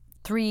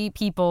 3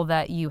 people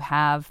that you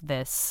have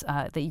this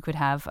that you could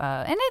have,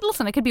 and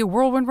listen, it could be a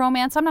whirlwind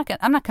romance. I'm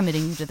not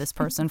committing you to this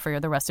person for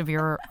the rest of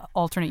your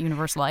alternate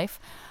universe life.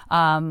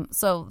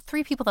 So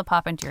 3 people that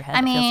pop into your head.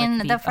 I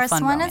mean, the first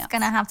one romance. is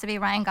gonna have to be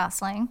Ryan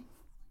Gosling.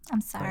 I'm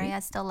sorry, Great. I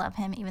still love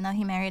him, even though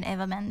he married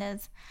Eva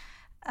Mendes.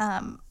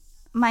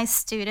 My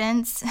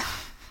students,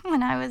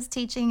 when I was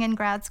teaching in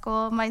grad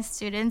school, my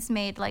students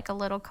made like a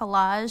little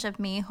collage of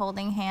me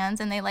holding hands,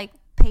 and they like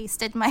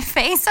pasted my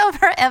face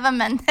over Eva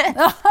Mendes.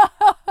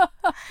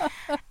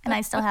 And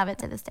I still have it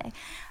to this day.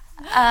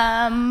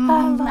 I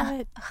love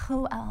it.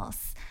 Who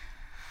else?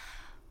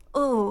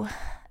 Ooh,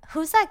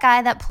 who's that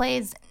guy that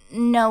plays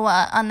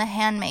Noah on The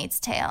Handmaid's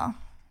Tale?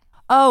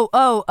 You know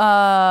what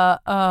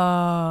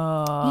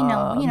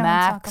I'm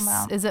Max, talking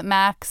about. Is it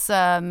Max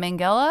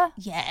Minghella?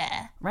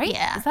 Yeah. Right?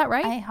 Yeah. Is that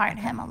right? I heart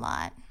him a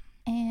lot.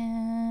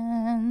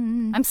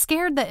 And I'm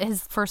scared that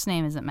his first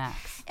name isn't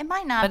Max. it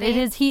might not But be. it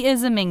is. He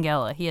is a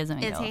Minghella. He is a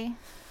Minghella. Is he?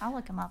 I'll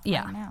look him up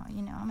Yeah. right now.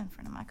 I'm in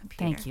front of my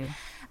computer. Thank you.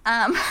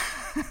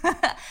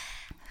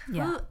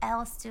 Yeah. Who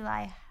else do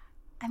I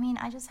mean,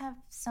 I just have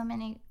so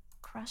many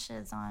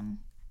crushes on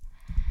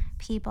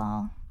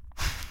people.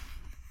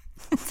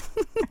 It's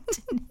hard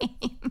to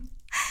name.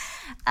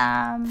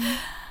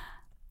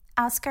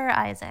 Oscar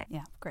Isaac.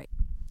 Yeah. Great.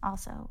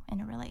 Also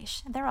in a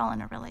relation. They're all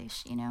in a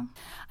relation,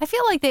 I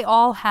feel like they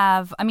all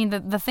have. I mean,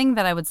 the thing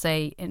that I would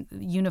say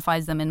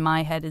unifies them in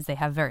my head is they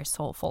have very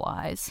soulful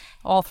eyes.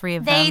 All 3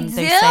 of They them. do.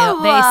 They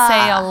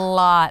say a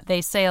lot.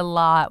 They say a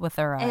lot with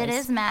their eyes. It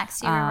is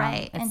Max, you're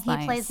right. And it's he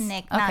nice. plays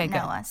Nick, Okay, not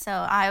good. Noah. So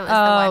I was the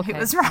one okay. who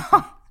was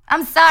wrong.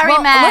 I'm sorry,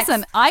 Well, Max.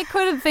 listen, I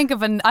couldn't think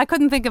of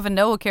a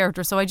Noah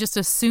character, so I just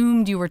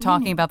assumed you were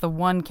talking about the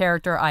one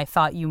character I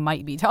thought you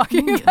might be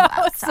talking about.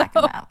 I was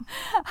talking about.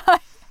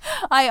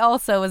 I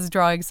also was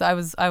drawing, so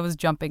I was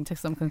jumping to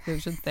some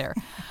conclusions there.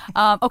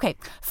 Okay,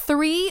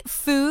 3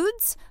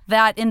 foods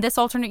that in this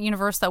alternate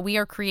universe that we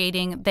are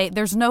creating,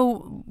 there's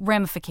no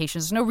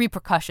ramifications, there's no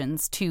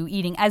repercussions to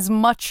eating as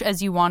much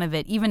as you want of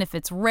it, even if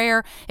it's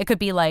rare. It could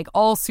be like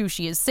all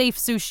sushi is safe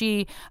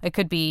sushi. It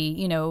could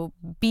be,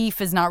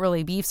 beef is not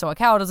really beef, so a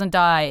cow doesn't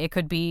die. It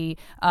could be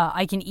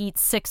I can eat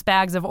 6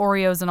 bags of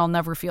Oreos and I'll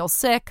never feel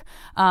sick.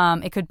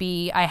 It could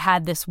be I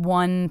had this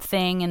one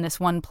thing in this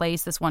one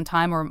place this one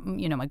time, or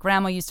my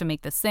grandma used to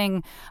make this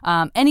thing.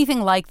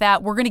 Anything like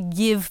that. We're going to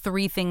give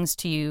 3 things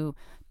to you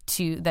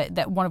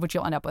that one of which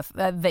you'll end up with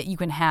that you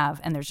can have,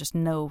 and there's just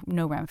no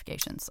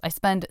ramifications. I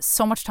spend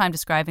so much time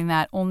describing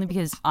that only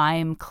because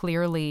I'm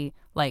clearly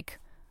like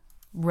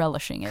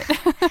relishing it.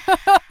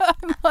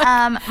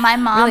 My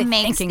mom really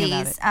makes thinking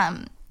about these.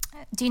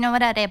 Do you know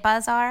what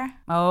arepas are?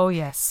 Oh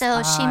yes.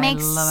 So she I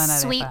makes love an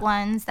sweet arepa.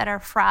 ones that are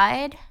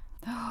fried,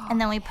 and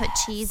then we put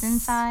cheese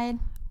inside.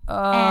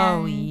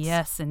 Oh And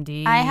yes,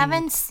 indeed. I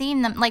haven't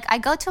seen them. Like, I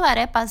go to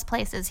arepas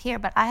places here,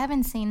 but I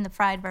haven't seen the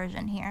fried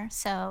version here.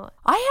 So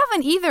I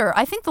haven't either.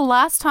 I think the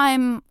last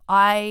time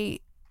I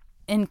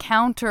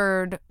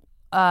encountered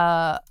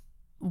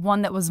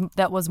one that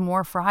was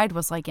more fried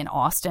was like in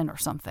Austin or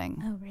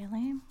something. oh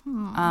really?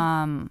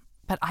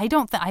 But I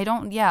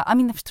don't. Yeah, I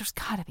mean, there's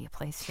got to be a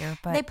place here.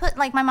 But They put,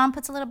 like, my mom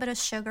puts a little bit of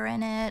sugar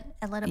in it,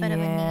 a little bit of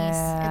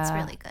anise. It's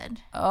really good.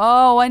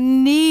 oh,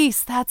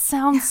 anise. That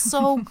sounds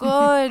so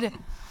good.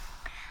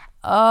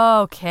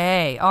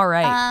 Okay. All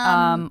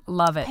right.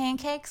 Love it.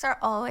 Pancakes are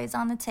always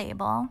on the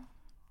table.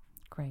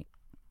 Great.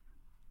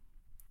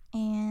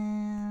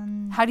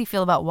 And How do you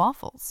feel about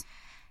waffles?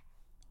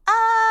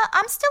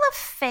 I'm still a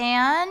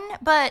fan,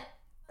 but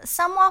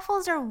some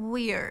waffles are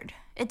weird.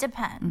 It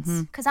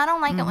depends, because I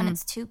don't like it when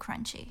it's too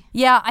crunchy.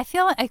 Yeah, I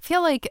feel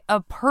like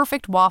a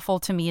perfect waffle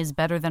to me is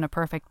better than a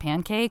perfect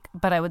pancake,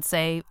 but I would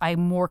say I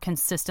more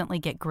consistently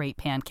get great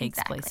pancakes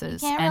Exactly.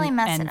 places. You can't really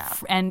mess it up.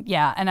 And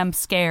I'm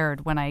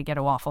scared when I get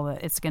a waffle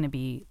that it's going to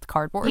be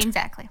cardboard.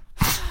 Exactly.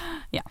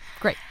 Yeah,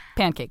 great.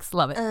 Pancakes,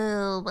 love it.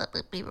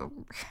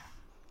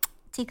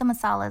 Tikka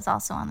masala is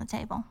also on the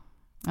table.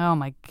 Oh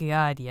my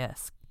God,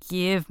 yes.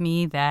 Give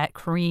me that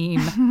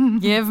cream.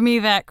 Give me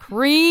that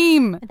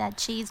cream. With that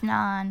cheese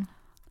naan.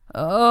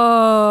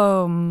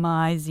 Oh,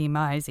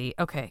 my-zy.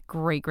 Okay,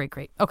 great.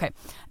 Okay,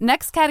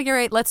 next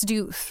category, let's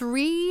do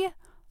three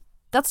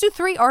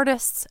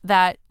artists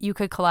that you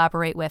could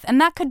collaborate with. And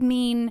that could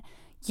mean,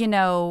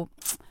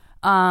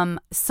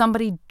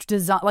 somebody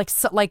design like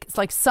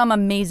some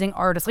amazing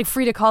artist, like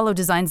Frida Kahlo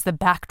designs the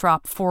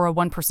backdrop for a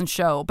one-person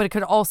show, but it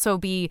could also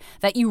be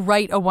that you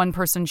write a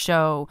one-person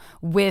show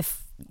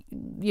with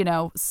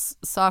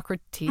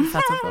Socrates.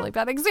 That's a really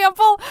bad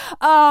example.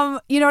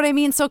 You know what I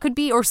mean? So it could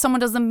be, or someone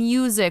does the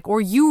music,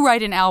 or you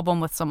write an album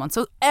with someone.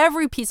 So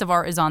every piece of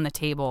art is on the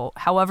table,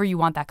 however you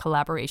want that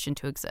collaboration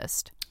to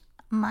exist.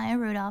 Maya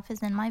Rudolph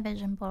is in my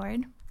vision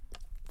board.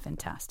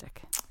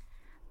 Fantastic.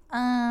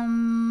 I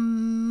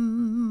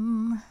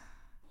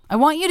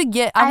want you to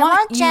get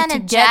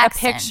a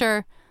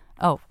picture.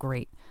 Oh,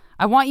 great.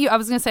 I want you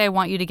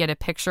to get a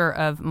picture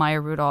of Maya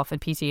Rudolph and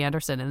P.T.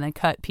 Anderson and then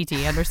cut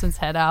P.T. Anderson's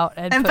head out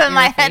and put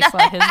my head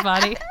on his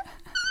body.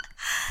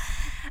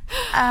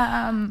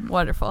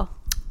 Wonderful.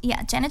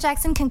 Yeah, Janet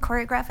Jackson can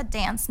choreograph a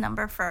dance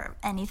number for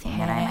anything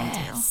that I might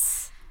do.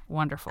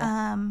 Wonderful.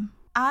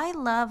 I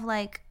love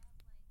like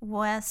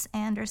Wes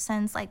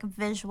Anderson's like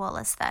visual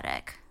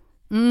aesthetic.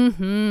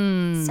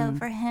 Mm-hmm. So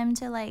for him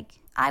to like,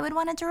 I would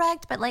want to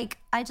direct, but like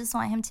I just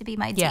want him to be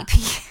my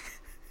DP.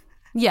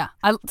 Yeah,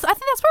 I think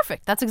that's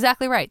perfect. That's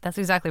exactly right.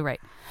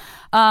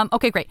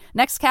 Okay, great.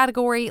 Next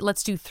category,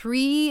 let's do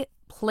 3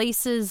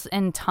 places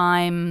and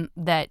time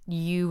that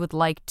you would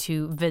like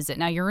to visit.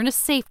 Now, you're in a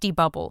safety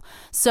bubble,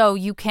 so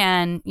you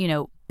can,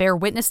 bear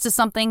witness to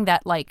something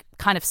that like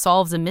kind of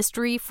solves a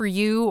mystery for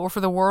you or for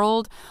the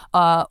world,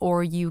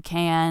 or you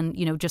can,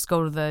 just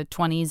go to the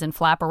 20s and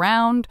flap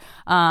around.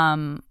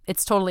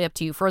 It's totally up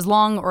to you for as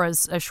long or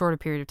as short a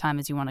period of time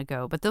as you want to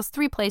go. But those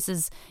 3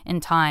 places in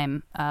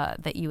time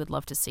that you would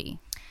love to see.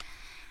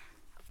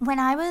 When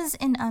I was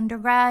in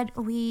undergrad,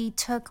 we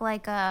took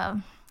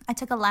I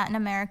took a Latin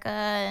America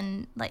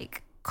and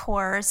like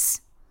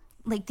course,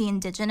 like the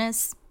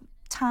indigenous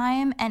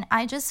time, and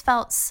I just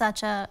felt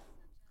such a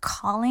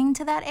calling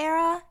to that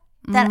era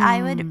that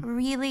I would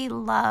really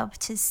love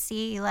to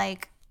see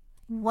like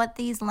what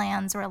these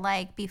lands were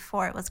like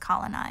before it was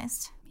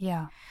colonized.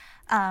 Yeah.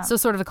 So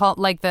sort of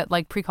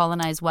like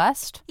pre-colonized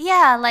West?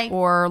 Yeah, like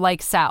or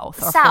like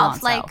South, or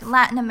South, like South.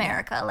 Latin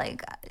America,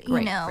 like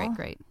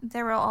Great.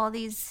 There were all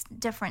these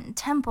different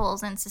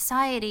temples and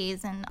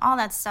societies and all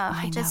that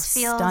stuff. It just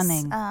feels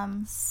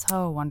stunning.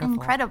 So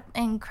wonderful.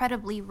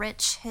 Incredibly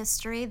rich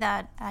history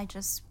that I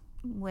just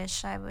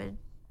wish I would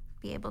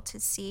be able to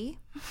see.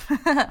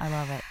 I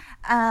love it.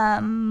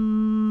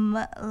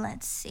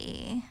 Let's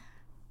see.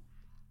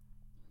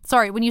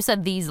 Sorry, when you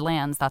said these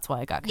lands, that's why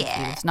I got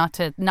confused.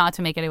 Yeah. Not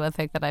to make anyone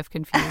think that I've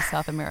confused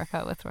South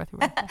America with North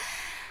America.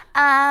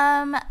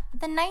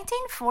 The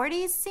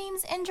 1940s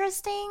seems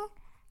interesting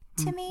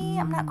to me.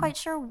 I'm not quite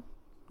sure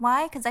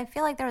why, because I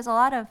feel like there was a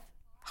lot of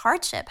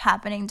hardship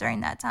happening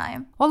during that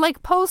time. Well,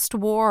 like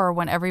post-war,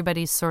 when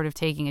everybody's sort of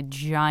taking a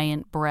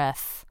giant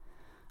breath.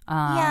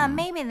 Yeah,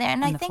 maybe there.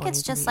 And I think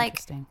it's just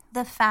like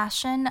the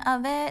fashion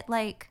of it.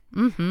 Like,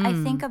 I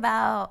think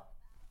about,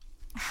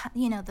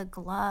 the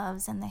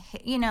gloves and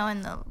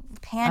and the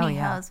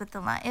pantyhose with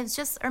the line. It's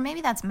just, or maybe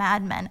that's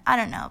Mad Men. I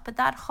don't know. But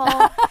that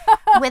whole,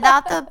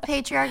 without the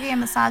patriarchy and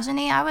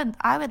misogyny,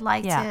 I would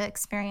like to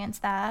experience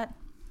that.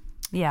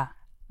 Yeah,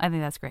 I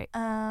think that's great.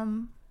 God,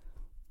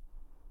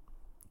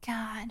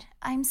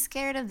 I'm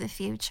scared of the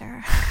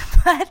future.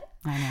 But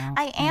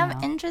I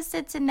am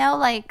interested to know,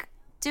 like,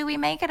 do we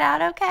make it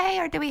out okay,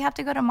 or do we have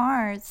to go to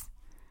Mars?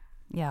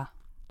 Yeah.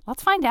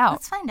 Let's find out.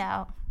 Let's find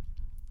out.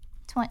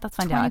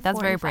 That's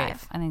very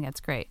brave. I think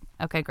that's great.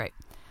 Okay, great.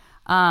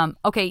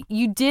 Okay,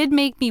 you did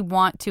make me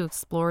want to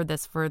explore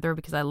this further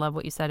because I love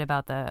what you said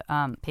about the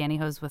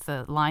pantyhose with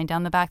the line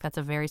down the back. That's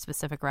a very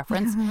specific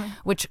reference,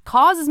 which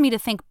causes me to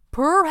think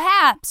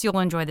perhaps you'll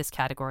enjoy this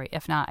category.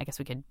 If not, I guess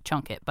we could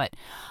chunk it. But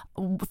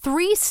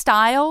 3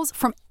 styles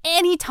from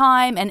any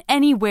time and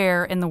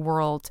anywhere in the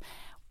world.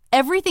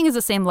 Everything is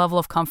the same level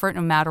of comfort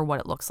no matter what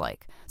it looks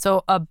like.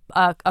 So a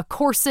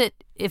corset,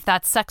 if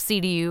that's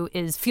sexy to you,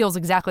 feels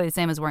exactly the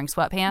same as wearing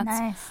sweatpants.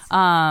 Nice.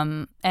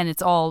 And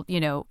it's all,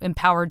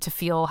 empowered to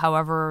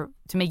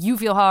make you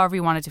feel however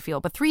you want it to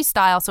feel. But 3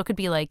 styles, so it could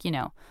be like,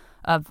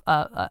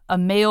 a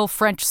male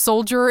French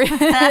soldier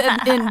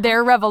in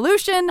their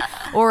revolution,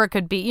 or it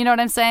could be, you know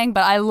what I'm saying?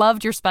 But I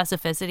loved your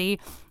specificity.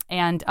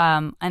 And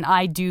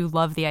I do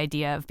love the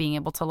idea of being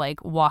able to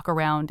like walk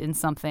around in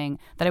something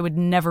that I would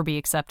never be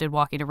accepted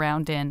walking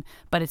around in.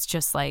 But it's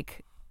just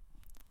like,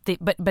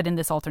 but in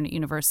this alternate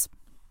universe,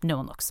 no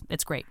one looks.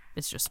 It's great.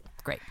 It's just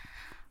great.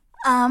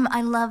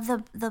 I love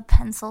the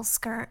pencil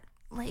skirt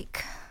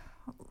like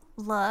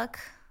look.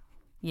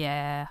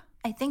 Yeah.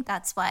 I think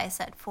that's why I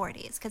said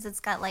 40s, because it's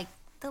got like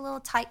the little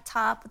tight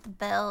top with the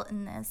belt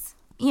and this.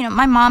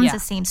 My mom's a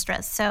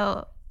seamstress,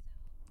 so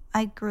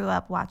I grew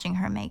up watching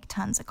her make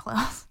tons of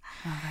clothes.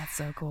 Oh, that's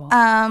so cool.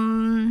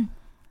 I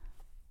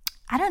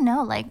don't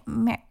know, like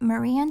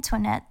Marie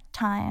Antoinette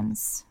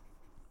times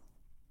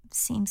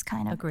seems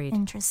kind of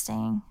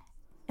interesting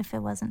if it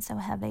wasn't so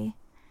heavy.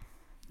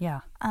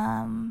 Yeah.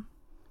 And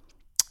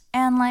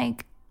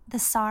like the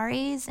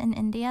saris in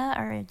India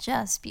are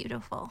just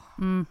beautiful.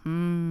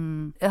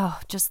 Oh,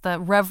 just the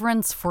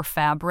reverence for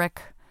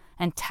fabric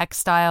and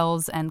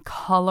textiles and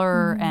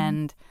color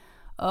and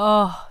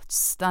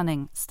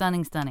stunning.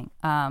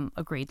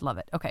 Agreed. Love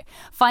it. Okay.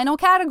 Final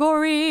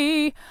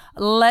category.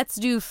 Let's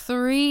do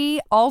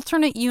 3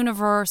 alternate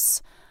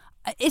universe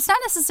it's not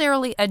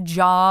necessarily a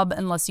job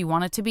unless you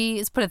want it to be.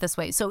 Let's put it this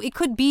way. So it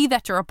could be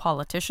that you're a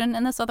politician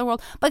in this other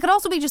world, but it could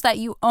also be just that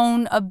you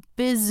own a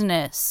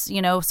business,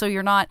 you know, so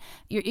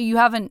you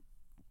haven't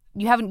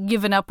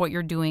given up what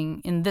you're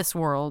doing in this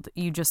world.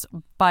 You just,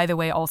 by the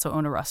way, also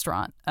own a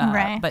restaurant,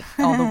 right. But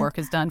all the work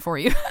is done for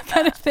you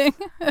kind of thing.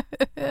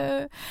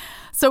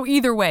 So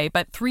either way,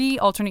 but 3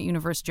 alternate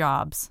universe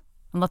jobs.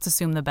 And let's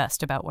assume the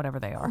best about whatever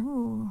they are.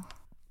 Ooh,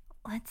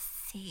 let's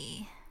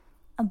see.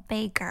 A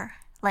baker.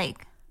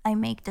 Like, I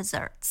make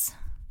desserts.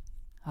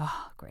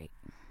 Oh, great.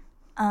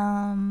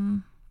 I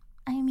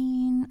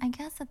mean, I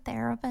guess a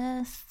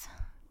therapist.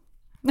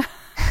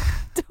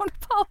 Don't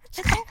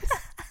apologize.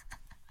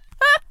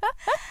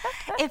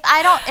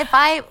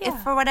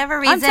 If for whatever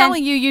reason, I'm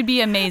telling you, you'd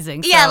be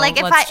amazing. Yeah, so like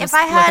if let's I just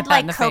had look at that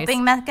in like the coping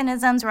face.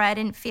 mechanisms where I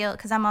didn't feel,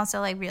 because I'm also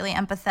like really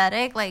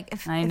empathetic. Like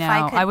if I know, if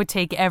I, could, I would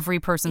take every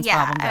person's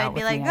problems I out would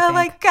be with like, me, I oh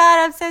my think. God,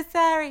 I'm so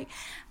sorry.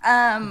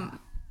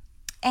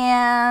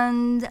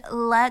 And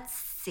let's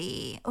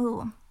see.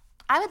 Ooh,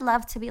 I would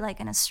love to be like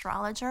an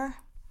astrologer.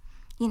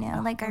 You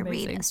know, like I read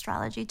amazing.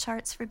 astrology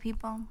charts for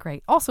people.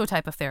 Great. Also a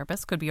type of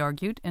therapist, could be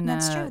argued in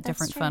That's a true, that's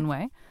different, true. fun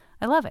way.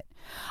 I love it.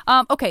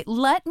 Okay,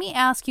 let me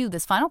ask you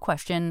this final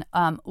question.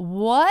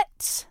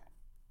 What,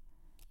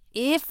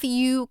 if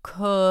you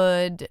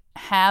could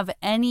have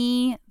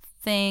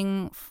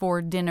anything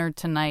for dinner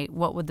tonight,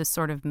 what would the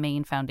sort of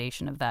main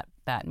foundation of that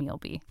meal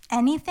be?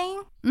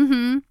 Anything?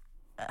 Mm-hmm.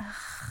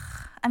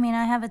 I mean,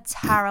 I have a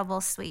terrible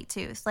sweet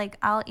tooth. Like,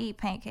 I'll eat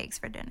pancakes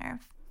for dinner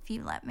if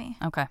you let me.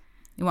 Okay.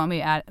 You want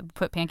me to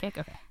put pancake?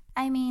 Okay.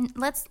 I mean,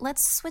 let's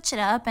switch it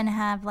up and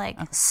have like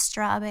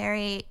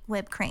strawberry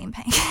whipped cream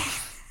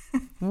pancakes.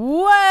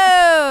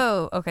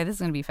 Whoa! Okay, this is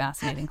going to be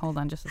fascinating. Hold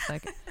on just a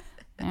second.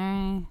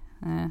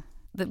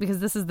 Because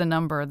this is the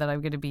number that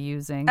I'm going to be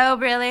using. Oh,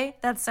 really?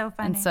 That's so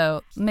funny. And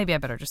so maybe I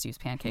better just use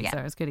pancakes.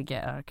 Yeah. I was going to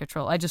get out of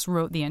control. I just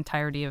wrote the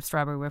entirety of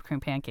strawberry whipped cream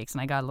pancakes,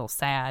 and I got a little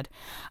sad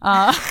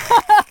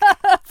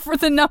for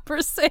the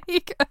number's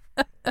sake.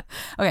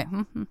 Okay.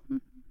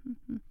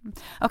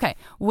 Okay.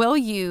 Will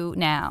you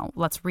now,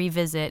 let's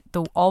revisit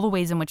all the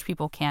ways in which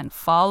people can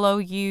follow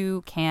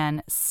you,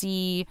 can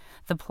see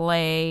the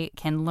play,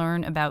 can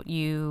learn about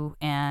you,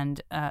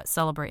 and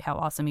celebrate how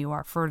awesome you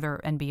are further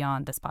and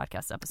beyond this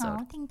podcast episode.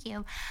 Oh, thank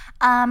you.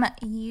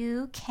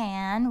 You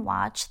can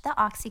watch The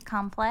Oxy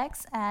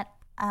Complex at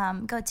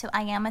go to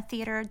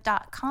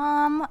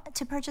iamatheater.com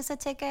to purchase a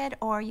ticket,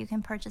 or you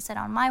can purchase it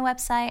on my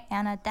website,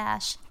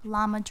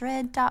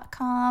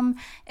 anna-lamadrid.com.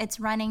 It's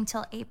running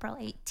till April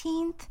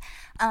 18th.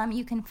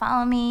 You can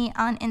follow me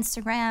on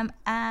Instagram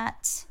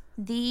at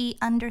 _Anna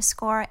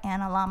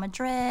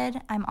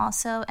LaMadrid. I'm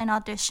also an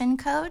audition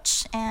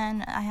coach,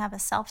 and I have a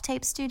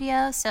self-tape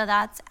studio, so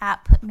that's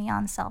at Put Me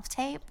On Self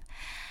Tape.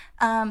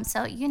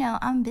 So, you know,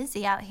 I'm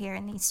busy out here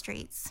in these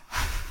streets.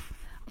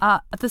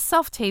 The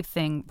self-tape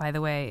thing, by the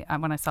way,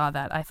 when I saw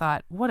that, I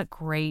thought, what a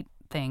great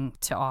thing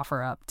to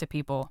offer up to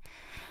people,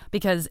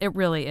 because it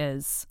really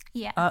is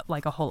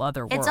like a whole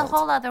other world. It's a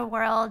whole other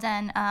world,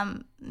 and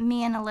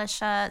me and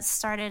Alicia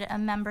started a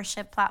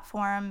membership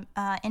platform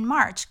in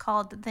March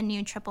called The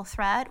New Triple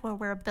Threat, where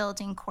we're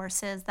building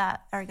courses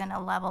that are going to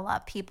level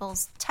up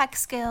people's tech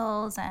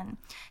skills and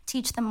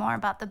teach them more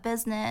about the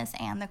business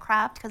and the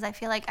craft, because I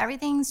feel like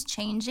everything's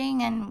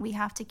changing and we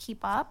have to keep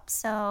up.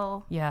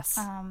 So yes,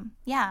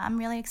 I'm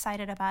really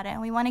excited about it,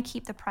 and we want to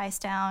keep the price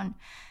down,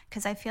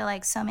 because I feel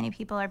like so many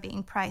people are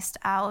being priced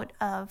out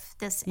of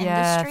this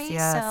industry.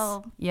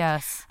 So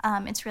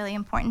it's really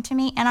important to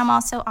me. And I'm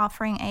also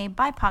offering a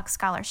BIPOC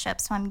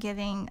scholarship. So I'm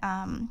giving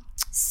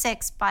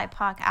 6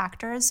 BIPOC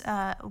actors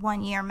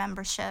 1-year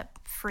membership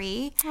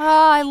free.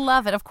 Oh, I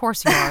love it. Of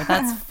course you are.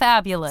 That's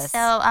fabulous.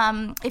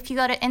 So if you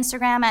go to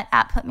Instagram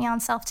at Put Me On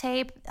Self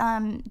Tape,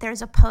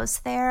 there's a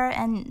post there,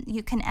 and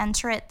you can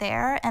enter it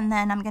there. And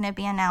then I'm going to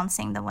be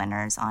announcing the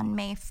winners on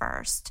May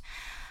 1st.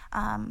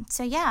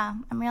 So yeah,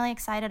 I'm really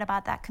excited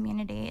about that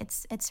community.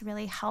 It's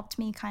really helped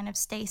me kind of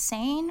stay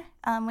sane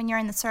when you're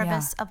in the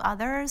service of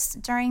others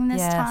during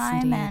this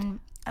time. Indeed. And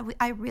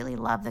I really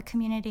love the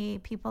community.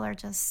 People are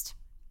just,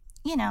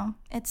 you know,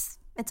 it's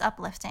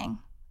uplifting.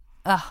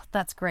 Oh,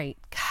 that's great.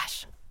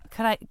 Gosh.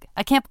 I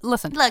can't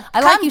listen. Look,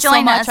 I like come you so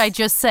join much. us. I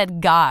just said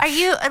gosh. Are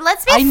you?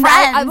 Let's be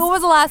friends. What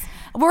was the last?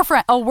 We're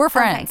friends. Oh, we're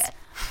friends. Okay, good.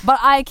 But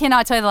I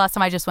cannot tell you the last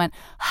time I just went,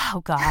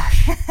 oh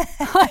gosh.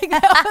 Like,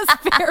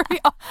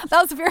 that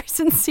was very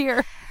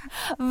sincere.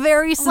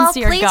 Very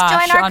sincere please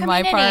gosh join our on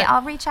my community. part.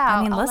 I'll reach out.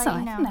 I mean, I'll listen, let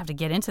you I know. don't have to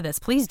get into this.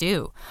 Please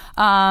do.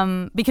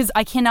 Because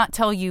I cannot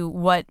tell you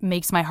what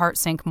makes my heart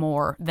sink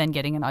more than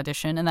getting an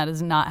audition, and that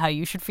is not how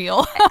you should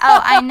feel.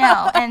 Oh, I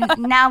know. And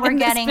now we're In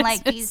this getting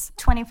like business.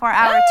 these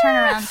 24-hour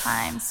turnaround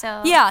times.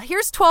 So Yeah,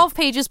 here's 12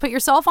 pages. Put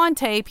yourself on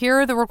tape.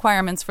 Here are the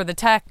requirements for the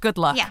tech. Good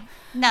luck. Yeah.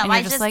 No, And you're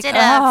I just like, did a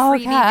oh,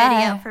 freebie God.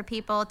 video for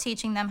people,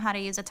 teaching them how to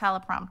use a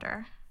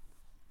teleprompter.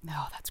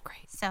 Oh, that's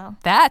great. So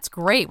that's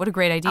great. What a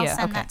great idea. I'll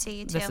send that to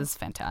you, too. This is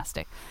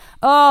fantastic.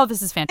 Oh,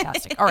 this is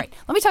fantastic. All right.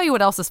 Let me tell you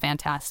what else is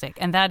fantastic,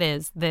 and that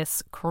is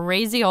this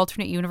crazy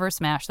alternate universe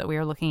mash that we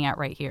are looking at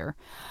right here.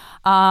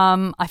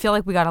 I feel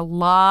like we got a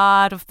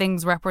lot of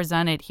things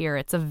represented here.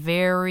 It's a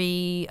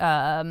very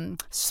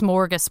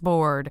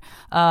smorgasbord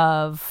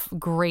of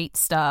great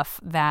stuff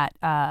that,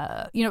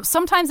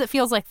 sometimes it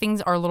feels like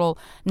things are a little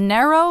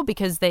narrow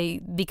because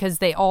they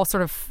all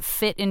sort of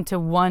fit into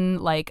one,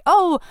 like,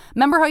 oh,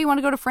 remember how you want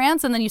to go to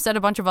France? And then you said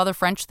a bunch of other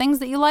French things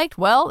that you liked?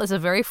 Well, it's a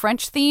very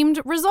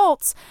French-themed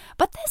results.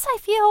 But this, I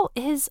feel,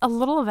 is a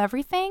little of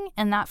everything,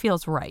 and that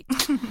feels right.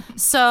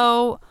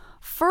 So...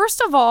 First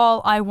of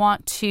all, I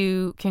want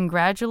to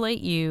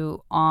congratulate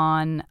you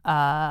on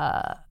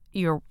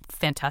your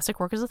fantastic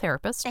work as a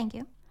therapist. Thank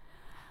you.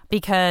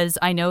 Because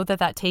I know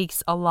that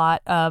takes a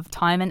lot of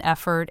time and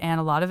effort and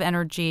a lot of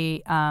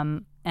energy.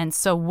 And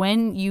so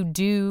when you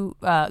do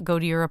go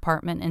to your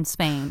apartment in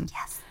Spain,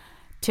 yes,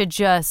 to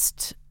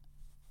just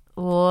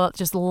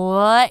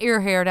let your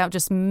hair down,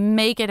 just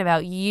make it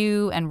about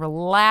you and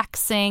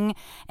relaxing.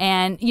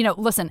 And,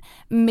 listen,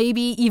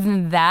 maybe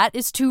even that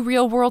is too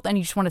real world and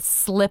you just want to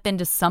slip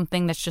into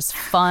something that's just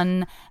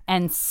fun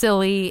and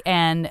silly.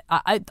 And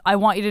I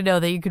want you to know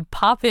that you could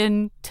pop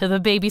in to the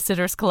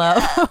Babysitters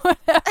Club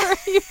whenever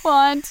you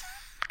want.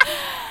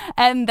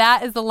 And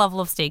that is the level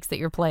of stakes that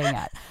you're playing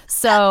at.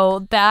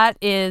 So that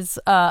is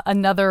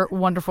another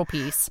wonderful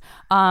piece.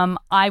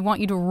 I want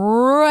you to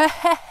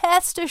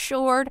rest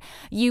assured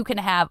you can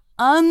have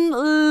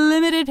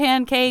unlimited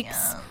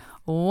pancakes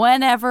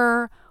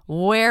whenever,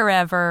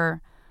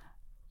 wherever,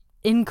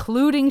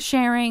 including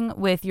sharing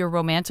with your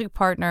romantic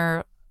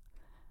partner,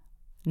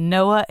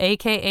 Noah,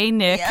 a.k.a.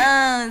 Nick,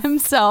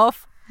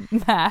 himself,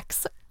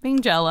 Max,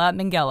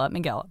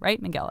 Minghella,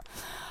 right? Minghella.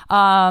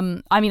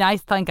 I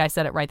think I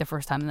said it right the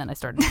first time, and then I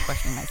started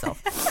questioning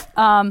myself.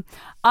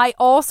 I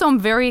also am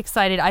very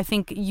excited. I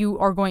think you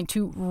are going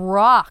to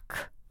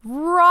rock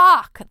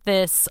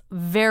this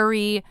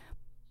very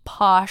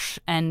posh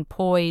and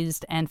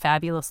poised and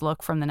fabulous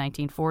look from the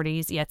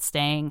 1940s, yet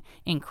staying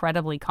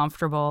incredibly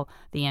comfortable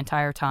the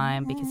entire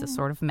time because it's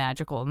sort of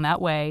magical in that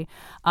way.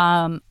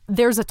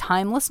 There's a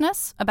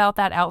timelessness about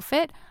that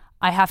outfit.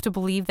 I have to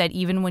believe that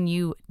even when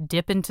you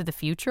dip into the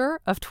future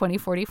of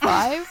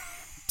 2045...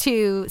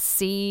 to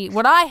see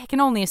what I can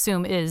only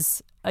assume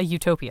is a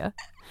utopia,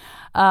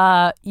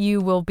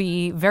 you will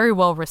be very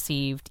well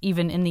received,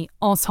 even in the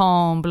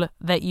ensemble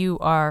that you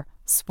are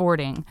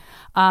sporting.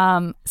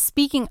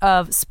 Speaking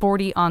of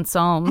sporty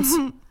ensembles,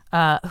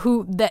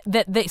 who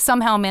they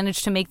somehow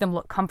managed to make them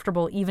look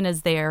comfortable even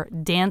as they're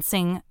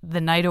dancing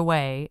the night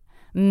away,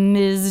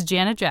 Ms.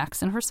 Janet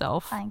Jackson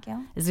herself Thank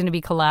you. is going to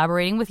be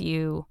collaborating with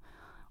you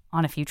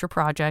on a future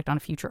project, on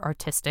a future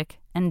artistic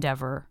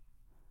endeavor.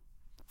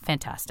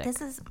 Fantastic.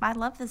 I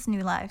love this new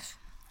life.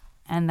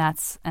 And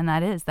that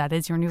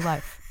is your new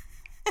life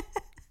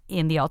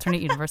in the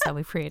alternate universe that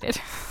we've created.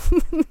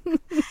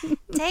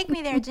 Take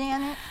me there,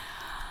 Janet.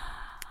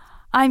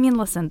 I mean,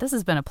 listen, this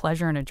has been a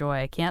pleasure and a joy.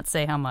 I can't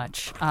say how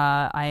much.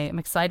 I am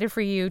excited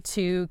for you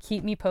to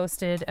keep me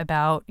posted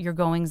about your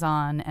goings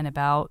on and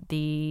about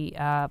the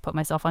Put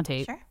Myself on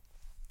Tape. Sure.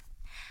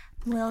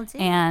 Will do.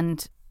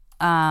 And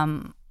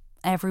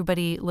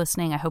everybody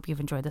listening, I hope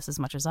you've enjoyed this as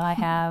much as I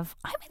have.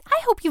 I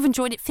hope you've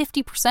enjoyed it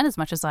 50% as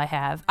much as I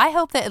have. I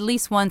hope that at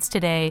least once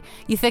today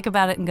you think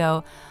about it and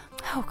go,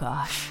 oh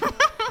gosh.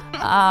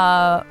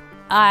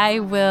 I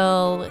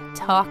will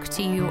talk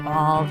to you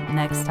all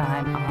next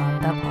time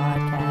on the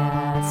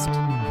podcast.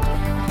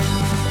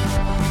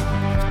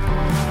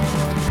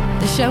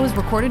 The show is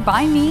recorded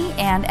by me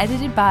and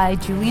edited by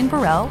Julian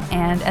Burrell.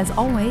 And as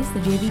always, the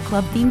JV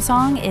Club theme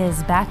song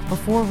is Back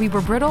Before We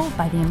Were Brittle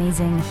by the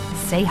amazing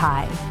Say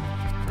Hi.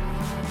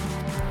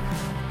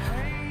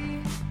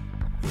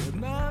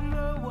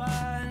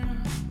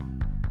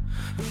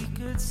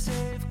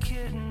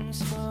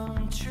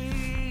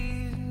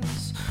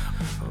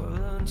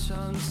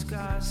 On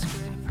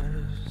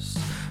skyscrapers,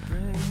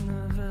 bring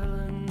the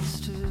villains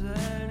to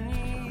their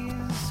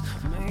knees.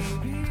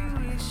 Maybe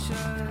we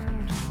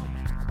should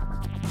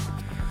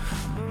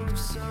move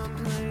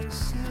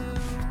someplace new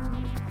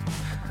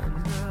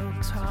and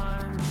build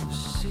time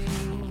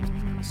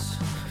machines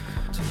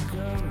to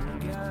go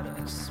and get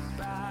us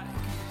back.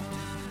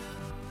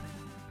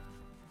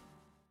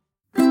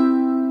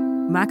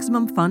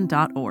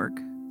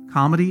 MaximumFun.org.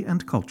 Comedy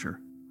and culture.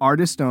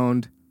 Artist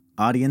owned.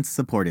 Audience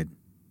supported.